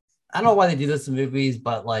like I don't know why they do this in movies,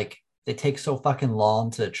 but like they take so fucking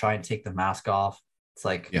long to try and take the mask off. It's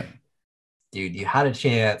like, yeah, dude, you had a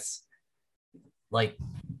chance. Like,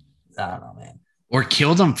 I don't know, man. Or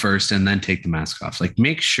kill them first and then take the mask off. Like,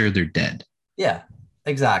 make sure they're dead. Yeah,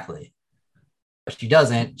 exactly. But she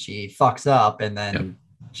doesn't. She fucks up, and then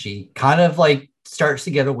she kind of like starts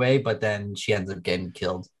to get away, but then she ends up getting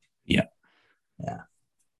killed. Yeah.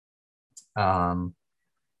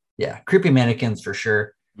 Yeah. Creepy mannequins for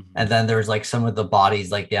sure. Mm-hmm. And then there's like some of the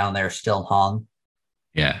bodies like down there still hung.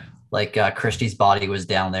 Yeah. Like Christie's body was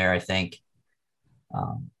down there, I think.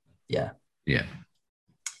 Yeah.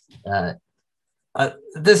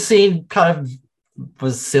 This scene kind of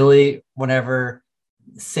was silly whenever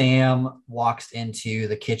Sam walks into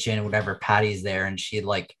the kitchen whenever Patty's there, and she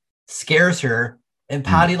like scares her, and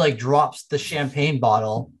Patty like drops the champagne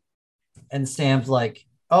bottle, and Sam's like,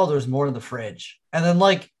 oh, there's more in the fridge, and then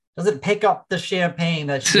like doesn't pick up the champagne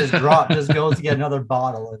that she just dropped, just goes to get another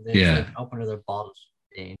bottle, and then like, open another bottle of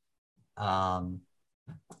champagne.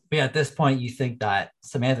 But yeah, at this point you think that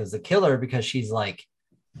Samantha's the killer because she's like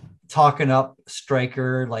talking up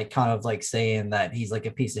Stryker, like kind of like saying that he's like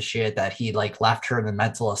a piece of shit, that he like left her in the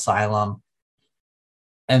mental asylum.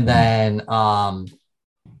 And then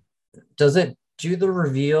does it do the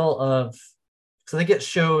reveal of, so I think it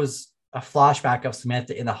shows a flashback of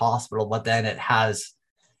Samantha in the hospital, but then it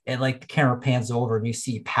like the camera pans over and you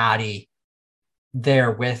see Patty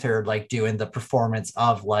there with her, like doing the performance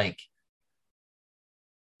of like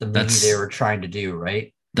the movie they were trying to do,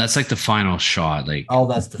 right? That's like the final shot, like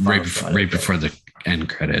that's the final shot, right before the end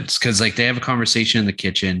credits, because like they have a conversation in the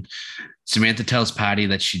kitchen. Samantha tells Patty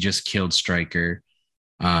that she just killed Stryker,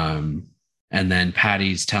 and then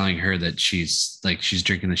Patty's telling her that she's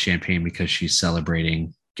drinking the champagne because she's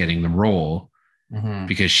celebrating getting the role,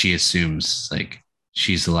 because she assumes like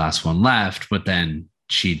she's the last one left, but then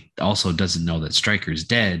she also doesn't know that Stryker's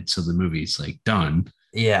dead, so the movie's like done.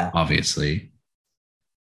 Yeah, obviously.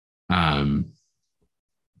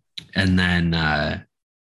 And then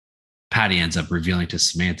Patty ends up revealing to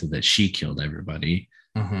Samantha that she killed everybody,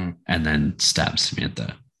 and then stabs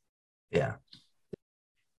Samantha. Yeah.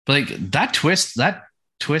 But like that twist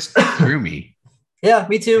threw me. Yeah,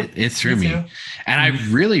 me too. It threw me. And I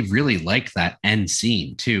really, really like that end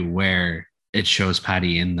scene too, where it shows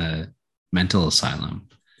Patty in the mental asylum.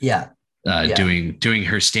 Yeah. Doing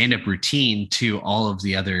her stand-up routine to all of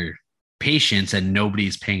the other patients, and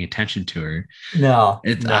nobody's paying attention to her. No.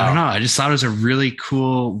 I don't know. I just thought it was a really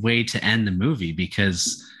cool way to end the movie,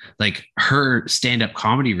 because like her stand-up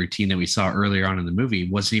comedy routine that we saw earlier on in the movie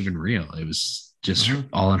wasn't even real. It was just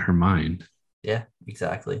all in her mind. Yeah,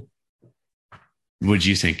 exactly. What'd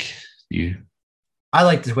you think? I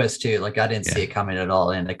like the twist too. Like I didn't see it coming at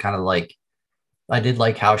all. And it kind of like, I did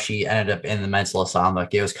like how she ended up in the mental asylum.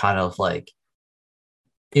 Like it was kind of like,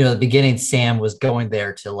 you know, the beginning, Sam was going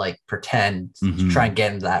there to like pretend to try and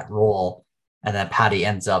get into that role. And then Patty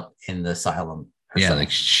ends up in the asylum herself. Yeah,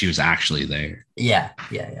 like she was actually there. Yeah.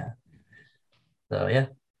 So yeah.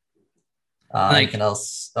 Anything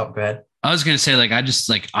else? Oh, go ahead. I was going to say, like,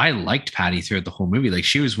 I liked Patty throughout the whole movie. Like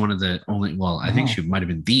she was one of the only, I think she might've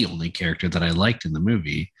been the only character that I liked in the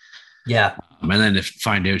movie. Yeah. And then to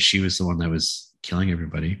find out she was the one that was killing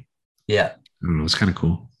everybody. Yeah. I don't know. It's kind of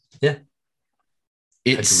cool. Yeah.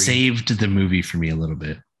 It saved the movie for me a little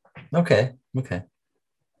bit. Okay.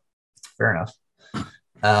 Fair enough.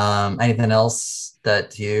 Anything else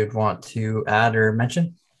that you'd want to add or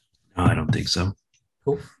mention? No, I don't think so.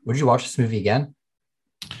 Cool. Would you watch this movie again?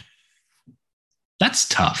 That's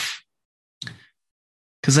tough.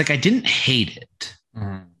 Because like I didn't hate it.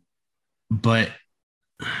 But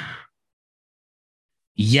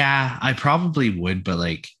yeah, I probably would, but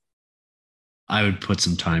like I would put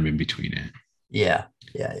some time in between it. Yeah.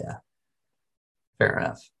 Fair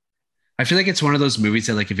enough. I feel like it's one of those movies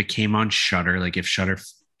that like if it came on Shudder, like if Shudder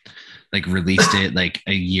like released it like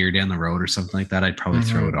a year down the road or something like that, I'd probably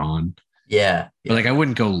throw it on. Yeah. But like I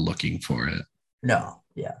wouldn't go looking for it. No.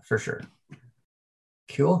 Yeah, for sure.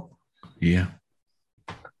 Cool. Yeah.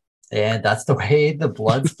 And that's the way the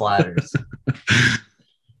blood splatters.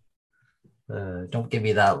 Don't give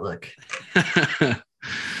me that look. All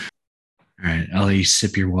right, I'll let you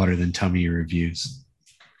sip your water, then tell me your reviews.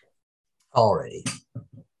 Alrighty.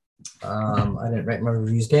 I didn't write my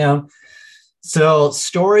reviews down. So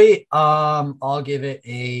story, I'll give it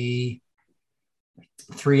a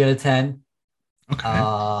 3 out of 10. Okay.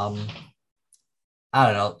 I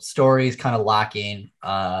don't know. Story is kind of lacking.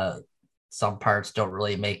 Some parts don't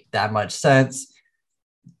really make that much sense.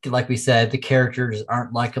 Like we said, the characters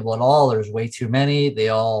aren't likable at all. There's way too many. They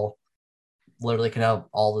all literally can have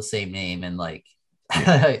all the same name, and like,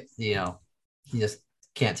 you just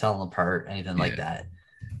can't tell them apart. Anything like that.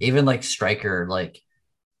 Even like Stryker, like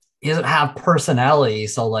he doesn't have personality.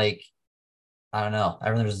 So like, I don't know.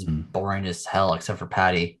 Everything's just boring as hell except for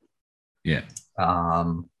Patty. Yeah.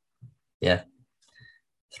 Yeah.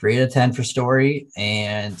 3 out of 10 for story,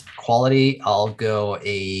 and quality, I'll go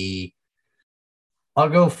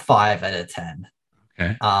 5 out of 10.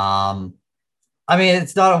 Okay. I mean,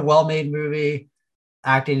 it's not a well-made movie.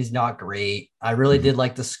 Acting is not great. I really did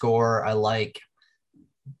like the score. I like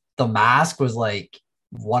the mask was like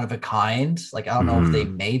one of a kind. Like, I don't know if they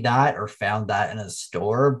made that or found that in a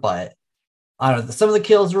store, but I don't know. Some of the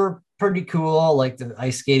kills were pretty cool, like the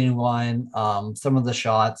ice skating one. Some of the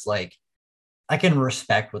shots, like, I can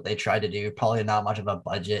respect what they tried to do. Probably not much of a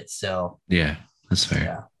budget. So yeah, that's fair.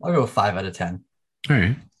 Yeah, I'll go 5 out of 10. All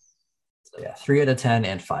right. So yeah, 3 out of 10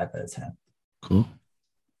 and 5 out of 10. Cool.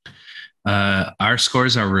 Our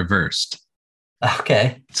scores are reversed.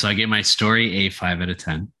 Okay. So I gave my story a 5 out of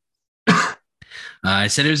 10. I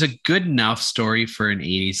said it was a good enough story for an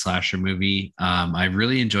 80s slasher movie. I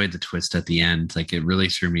really enjoyed the twist at the end. Like, it really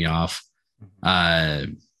threw me off.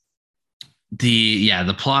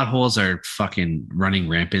 The plot holes are fucking running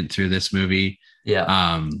rampant through this movie.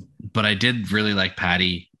 Yeah. But I did really like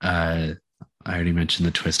Patty. I already mentioned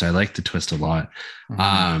the twist. I like the twist a lot.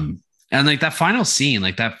 And like that final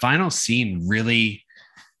scene really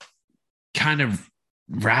kind of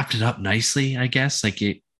wrapped it up nicely, I guess. Like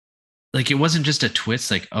it wasn't just a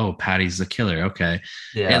twist, like, oh, Patty's the killer. Okay.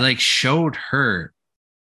 Yeah. It like showed her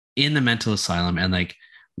in the mental asylum and like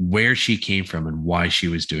where she came from and why she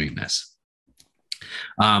was doing this.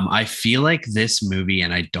 I feel like this movie,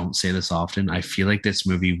 and I don't say this often, I feel like this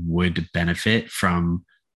movie would benefit from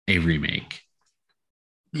a remake.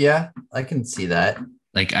 Yeah, I can see that.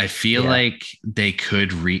 Like, I feel like they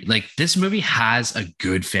could like, this movie has a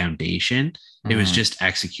good foundation. It was just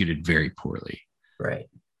executed very poorly. Right.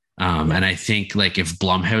 And I think like if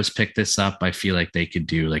Blumhouse picked this up, I feel like they could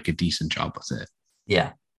do like a decent job with it.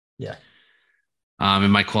 Yeah. Yeah.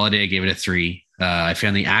 In my quality, I gave it a 3. I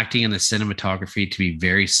found the acting and the cinematography to be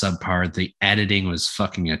very subpar. The editing was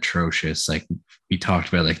fucking atrocious. Like we talked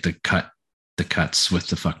about, like the cuts with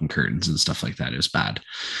the fucking curtains and stuff like that. It was bad.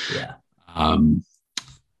 Yeah.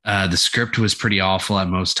 The script was pretty awful at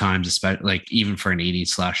most times, especially like even for an 80s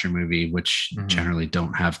slasher movie, which generally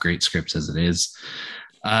don't have great scripts as it is.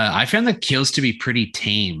 I found the kills to be pretty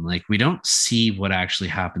tame. Like we don't see what actually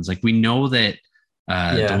happens. Like we know that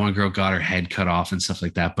the one girl got her head cut off and stuff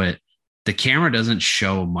like that, but the camera doesn't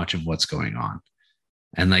show much of what's going on.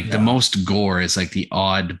 And like the most gore is like the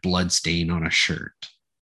odd blood stain on a shirt.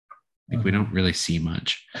 Like we don't really see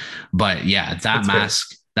much. But yeah, that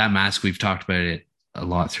mask, we've talked about it a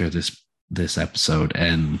lot through this episode,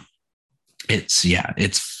 and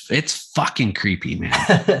it's fucking creepy, man.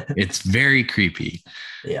 It's very creepy.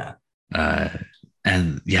 Yeah.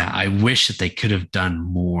 And yeah, I wish that they could have done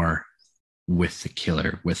more with the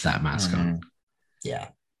killer with that mask on. Yeah.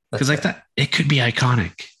 Because like that, it could be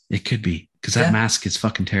iconic. It could be, because that mask is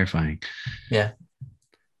fucking terrifying. Yeah.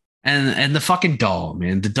 And the fucking doll,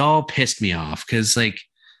 man, the doll pissed me off because like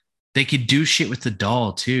they could do shit with the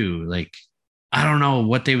doll too. Like, I don't know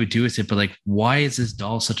what they would do with it, but like, why is this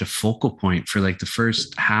doll such a focal point for like the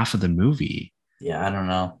first half of the movie? Yeah, I don't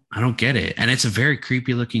know. I don't get it. And it's a very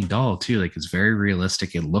creepy looking doll too. Like it's very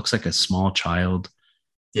realistic. It looks like a small child.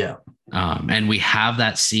 Yeah. And we have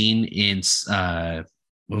that scene in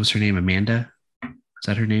what was her name? Amanda? Is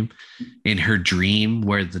that her name? In her dream,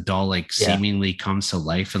 where the doll like seemingly comes to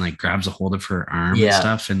life and like grabs a hold of her arm and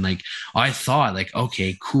stuff. And like, I thought like,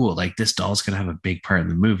 okay, cool. Like this doll's going to have a big part in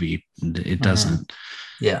the movie. And it doesn't.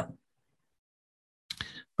 Yeah.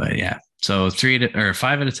 But yeah. So 5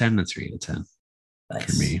 out of 10 and 3 out of 10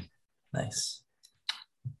 for me. Nice.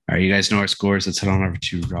 All right. You guys know our scores. Let's head on over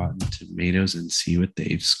to Rotten Tomatoes and see what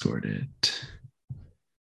they've scored it.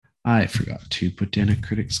 I forgot to put down a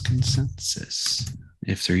critics consensus.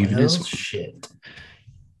 If there even is one. Shit.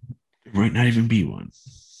 There might not even be one.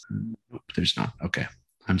 Nope, there's not. Okay.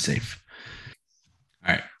 I'm safe.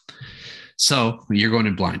 All right. So you're going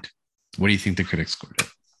in blind. What do you think the critics scored it?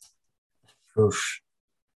 Oof.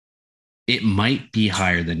 It might be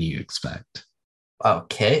higher than you expect.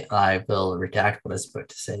 Okay, I will redact what I was about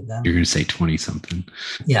to say then. You're going to say 20 something.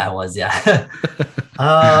 Yeah, I was. Yeah.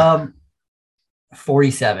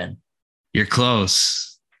 47. You're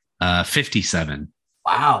close. 57.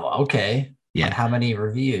 Wow. Okay. Yeah. On how many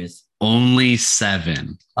reviews? Only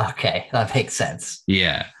 7. Okay, that makes sense.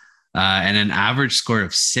 Yeah. And an average score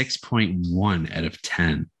of 6.1 out of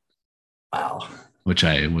 10. Wow. Which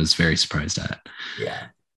I was very surprised at. Yeah.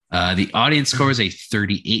 The audience score is a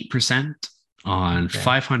 38% on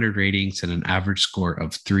 500 ratings and an average score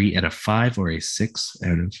of 3 out of 5 or a 6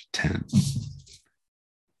 out of 10.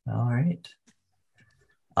 All right.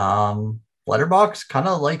 Letterboxd kind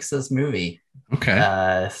of likes this movie.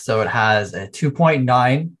 Okay. So it has a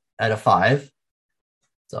 2.9 out of 5.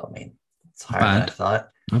 So I mean, it's higher than I thought.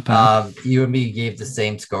 Not bad. You and me gave the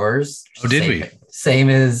same scores. Oh, did we? Same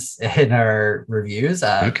as in our reviews.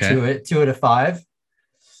 Okay. 2 out of 5.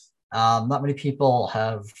 Not many people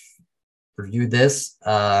have reviewed this.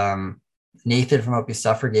 Nathan from Opie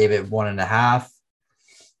Suffer gave it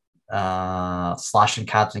 1.5. Slash and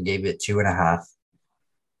Captain gave it 2.5.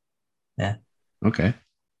 Yeah. Okay.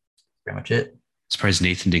 Pretty much it. Surprised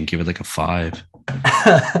Nathan didn't give it like a 5.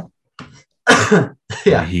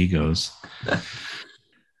 Yeah. He goes.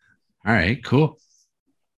 All right, cool.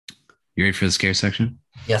 You ready for the scare section?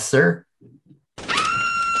 Yes, sir.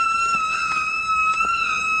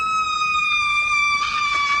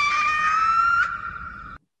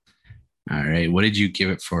 All right. What did you give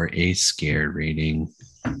it for a scare rating?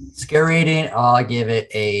 Scare rating, I'll give it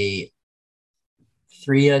a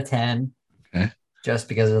 3 out of 10. Okay. Just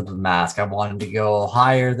because of the mask. I wanted to go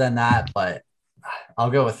higher than that, but I'll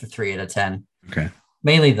go with the 3 out of 10. Okay.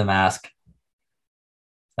 Mainly the mask.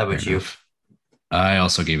 How about you? I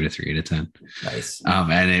also gave it a 3 out of 10. Nice.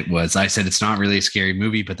 And I said it's not really a scary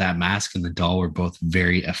movie, but that mask and the doll were both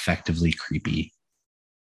very effectively creepy.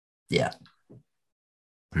 Yeah.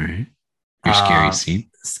 All right. Your scariest scene?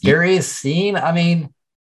 Scariest scene? I mean,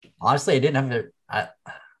 honestly, I didn't have it.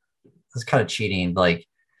 It's kind of cheating. Like,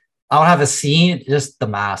 I don't have a scene, just the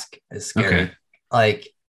mask is scary. Okay. Like,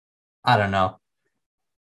 I don't know.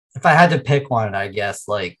 If I had to pick one, I guess,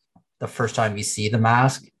 like, the first time you see the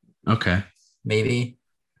mask. Okay. Maybe.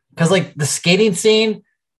 Because, like, the skating scene,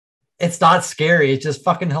 it's not scary. It's just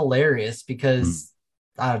fucking hilarious because,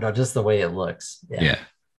 I don't know, just the way it looks. Yeah.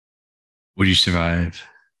 Would you survive?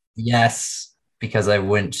 Yes, because I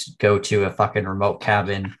wouldn't go to a fucking remote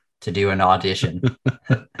cabin to do an audition.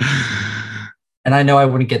 And I know I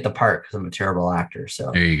wouldn't get the part because I'm a terrible actor.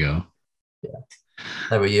 So there you go. Yeah.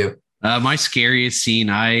 How about you? My scariest scene,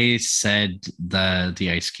 I said the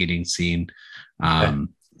ice skating scene. There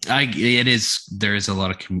is a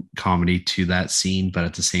lot of comedy to that scene, but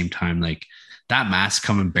at the same time, like that mask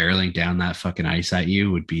coming barreling down that fucking ice at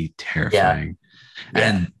you would be terrifying. Yeah.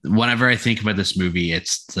 And whenever I think about this movie,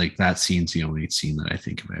 it's like that scene's the only scene that I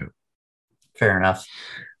think about. Fair enough.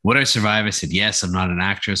 Would I survive? I said, yes, I'm not an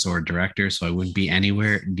actress or a director, so I wouldn't be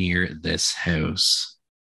anywhere near this house.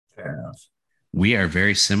 Fair enough. We are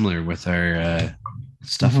very similar with our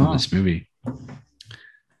stuff in this movie.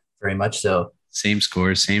 Very much so. Same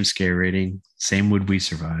scores, same scare rating, same would we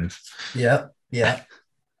survive. Yeah. Yeah.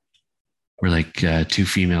 We're like two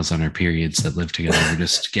females on our periods that live together. We're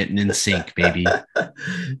just getting in sync, baby.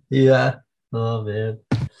 Yeah. Oh, man.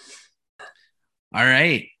 All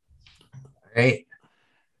right. Great.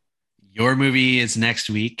 Your movie is next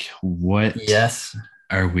week. What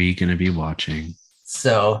are we going to be watching?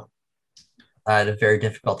 So I had a very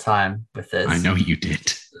difficult time with this. I know you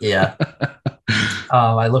did. Yeah.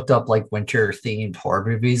 I looked up like winter themed horror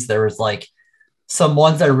movies. There was like some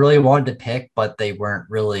ones I really wanted to pick, but they weren't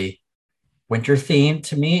really winter themed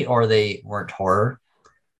to me, or they weren't horror.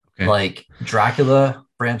 Okay. Like Dracula,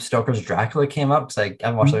 Bram Stoker's Dracula came up because I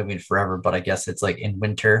haven't watched that movie in forever, but I guess it's like in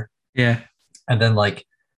winter. Yeah. And then like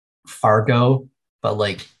Fargo, but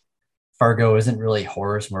like Fargo isn't really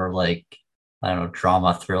horror, it's more like, I don't know,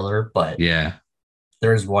 drama thriller, but yeah,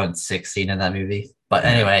 there's one sex scene in that movie. But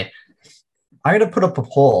anyway, I'm going to put up a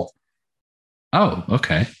poll. Oh,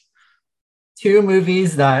 okay. 2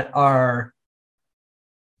 movies that are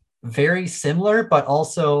very similar, but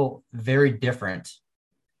also very different.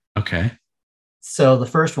 Okay. So the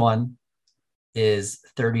first one is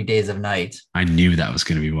 30 Days of Night. I knew that was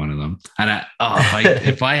going to be one of them. And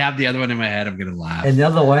if I have the other one in my head, I'm going to laugh. And the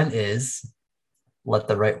other one is Let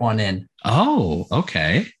the Right One In. Oh,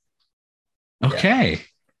 okay. Okay.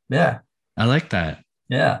 Yeah. I like that.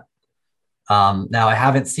 Yeah. Now I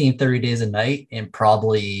haven't seen 30 Days of Night in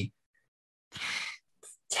probably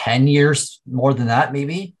 10 years, more than that,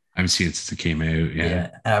 maybe. I haven't seen it since it came out. Yeah.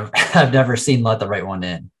 And I've never seen Let the Right One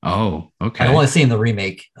In. Oh, okay. I've only seen the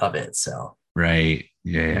remake of it. So, right.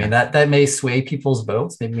 Yeah. I mean, that may sway people's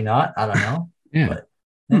votes. Maybe not. I don't know. Yeah.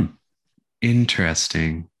 But,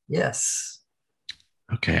 interesting. Yes.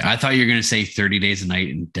 Okay. I thought you were going to say 30 Days a Night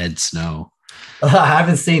in Dead Snow. I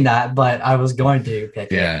haven't seen that, but I was going to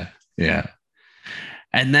pick it. Yeah.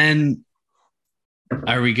 And then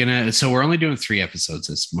so we're only doing 3 episodes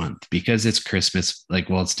this month because it's Christmas. Like,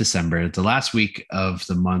 well, it's December. The last week of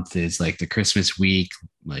the month is like the Christmas week.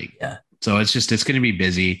 Like, so it's going to be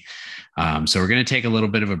busy. So we're going to take a little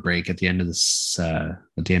bit of a break at the end of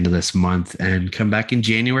this month and come back in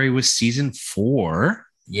January with season 4.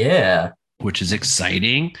 Yeah. Which is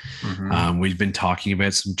exciting. Mm-hmm. We've been talking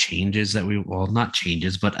about some changes that not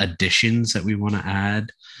changes, but additions that we want to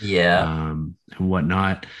add. Yeah. And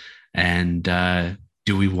whatnot. And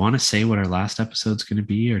do we want to say what our last episode's going to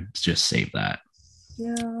be, or just save that?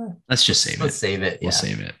 Yeah. Let's save it. Let's save it. We'll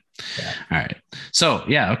save it. Yeah. All right. So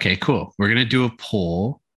yeah. Okay, cool. We're going to do a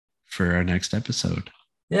poll for our next episode.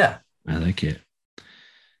 Yeah. I like it.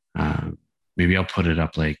 Maybe I'll put it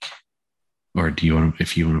up or if you want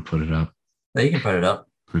to put it up? No, you can put it up.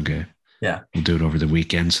 Okay. Yeah. We'll do it over the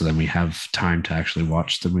weekend so then we have time to actually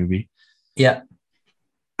watch the movie. Yeah.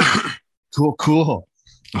 Cool.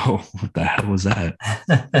 Oh, what the hell was that?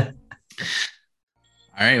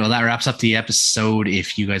 All right. Well, that wraps up the episode.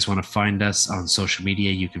 If you guys want to find us on social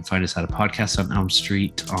media, you can find us at a podcast on Elm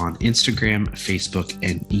Street on Instagram, Facebook,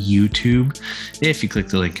 and YouTube. If you click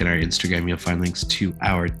the link in our Instagram, you'll find links to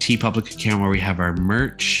our TeePublic account where we have our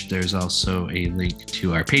merch. There's also a link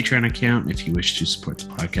to our Patreon account if you wish to support the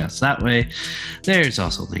podcast that way. There's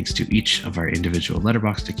also links to each of our individual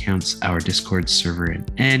Letterboxd accounts, our Discord server,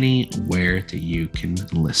 and anywhere that you can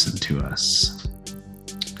listen to us.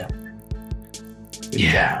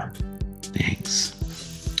 Yeah. Thanks.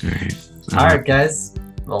 All right. All right, guys.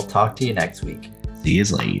 We'll talk to you next week. See you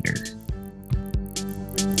later.